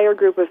an entire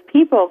group of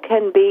people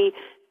can be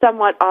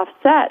somewhat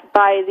offset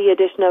by the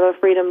addition of a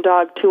Freedom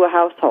Dog to a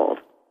household.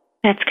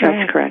 That's correct.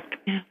 That's correct.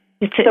 Yeah.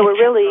 So we're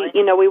really,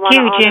 we want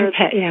to honor...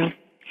 Impact, yeah.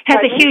 Has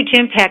a huge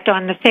impact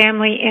on the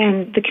family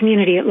and the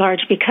community at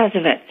large because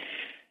of it.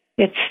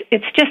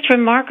 It's just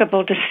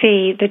remarkable to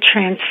see the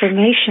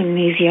transformation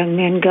these young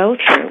men go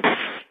through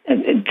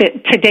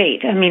to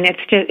date. I mean,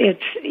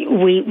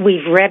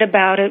 we've read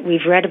about it.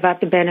 We've read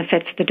about the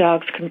benefits the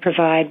dogs can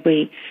provide.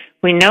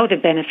 We know the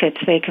benefits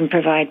they can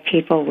provide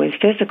people with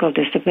physical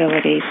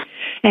disabilities.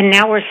 And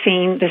now we're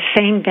seeing the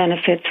same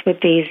benefits with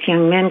these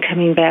young men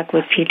coming back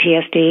with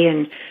PTSD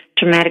and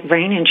traumatic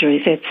brain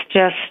injuries.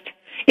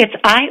 It's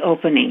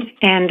eye-opening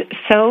and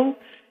so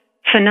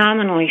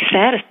phenomenally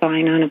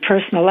satisfying on a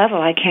personal level.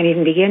 I can't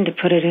even begin to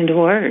put it into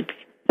words.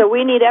 So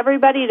we need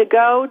everybody to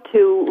go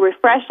to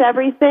Refresh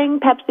Everything,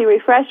 Pepsi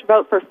Refresh,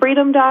 vote for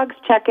Freedom Dogs.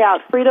 Check out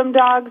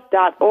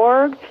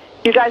freedomdogs.org.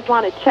 If you guys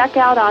want to check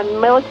out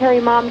on Military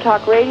Mom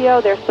Talk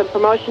Radio, there's some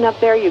promotion up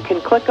there. You can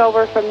click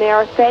over from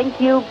there. Thank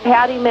you,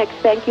 Patty Mix.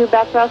 Thank you,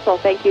 Beth Russell.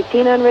 Thank you,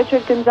 Tina and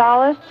Richard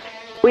Gonzalez.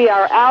 We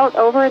are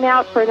over and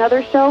out for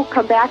another show.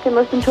 Come back and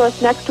listen to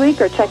us next week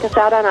or check us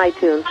out on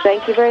iTunes.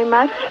 Thank you very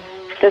much.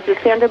 This is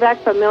Sandra Beck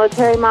from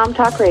Military Mom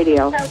Talk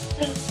Radio.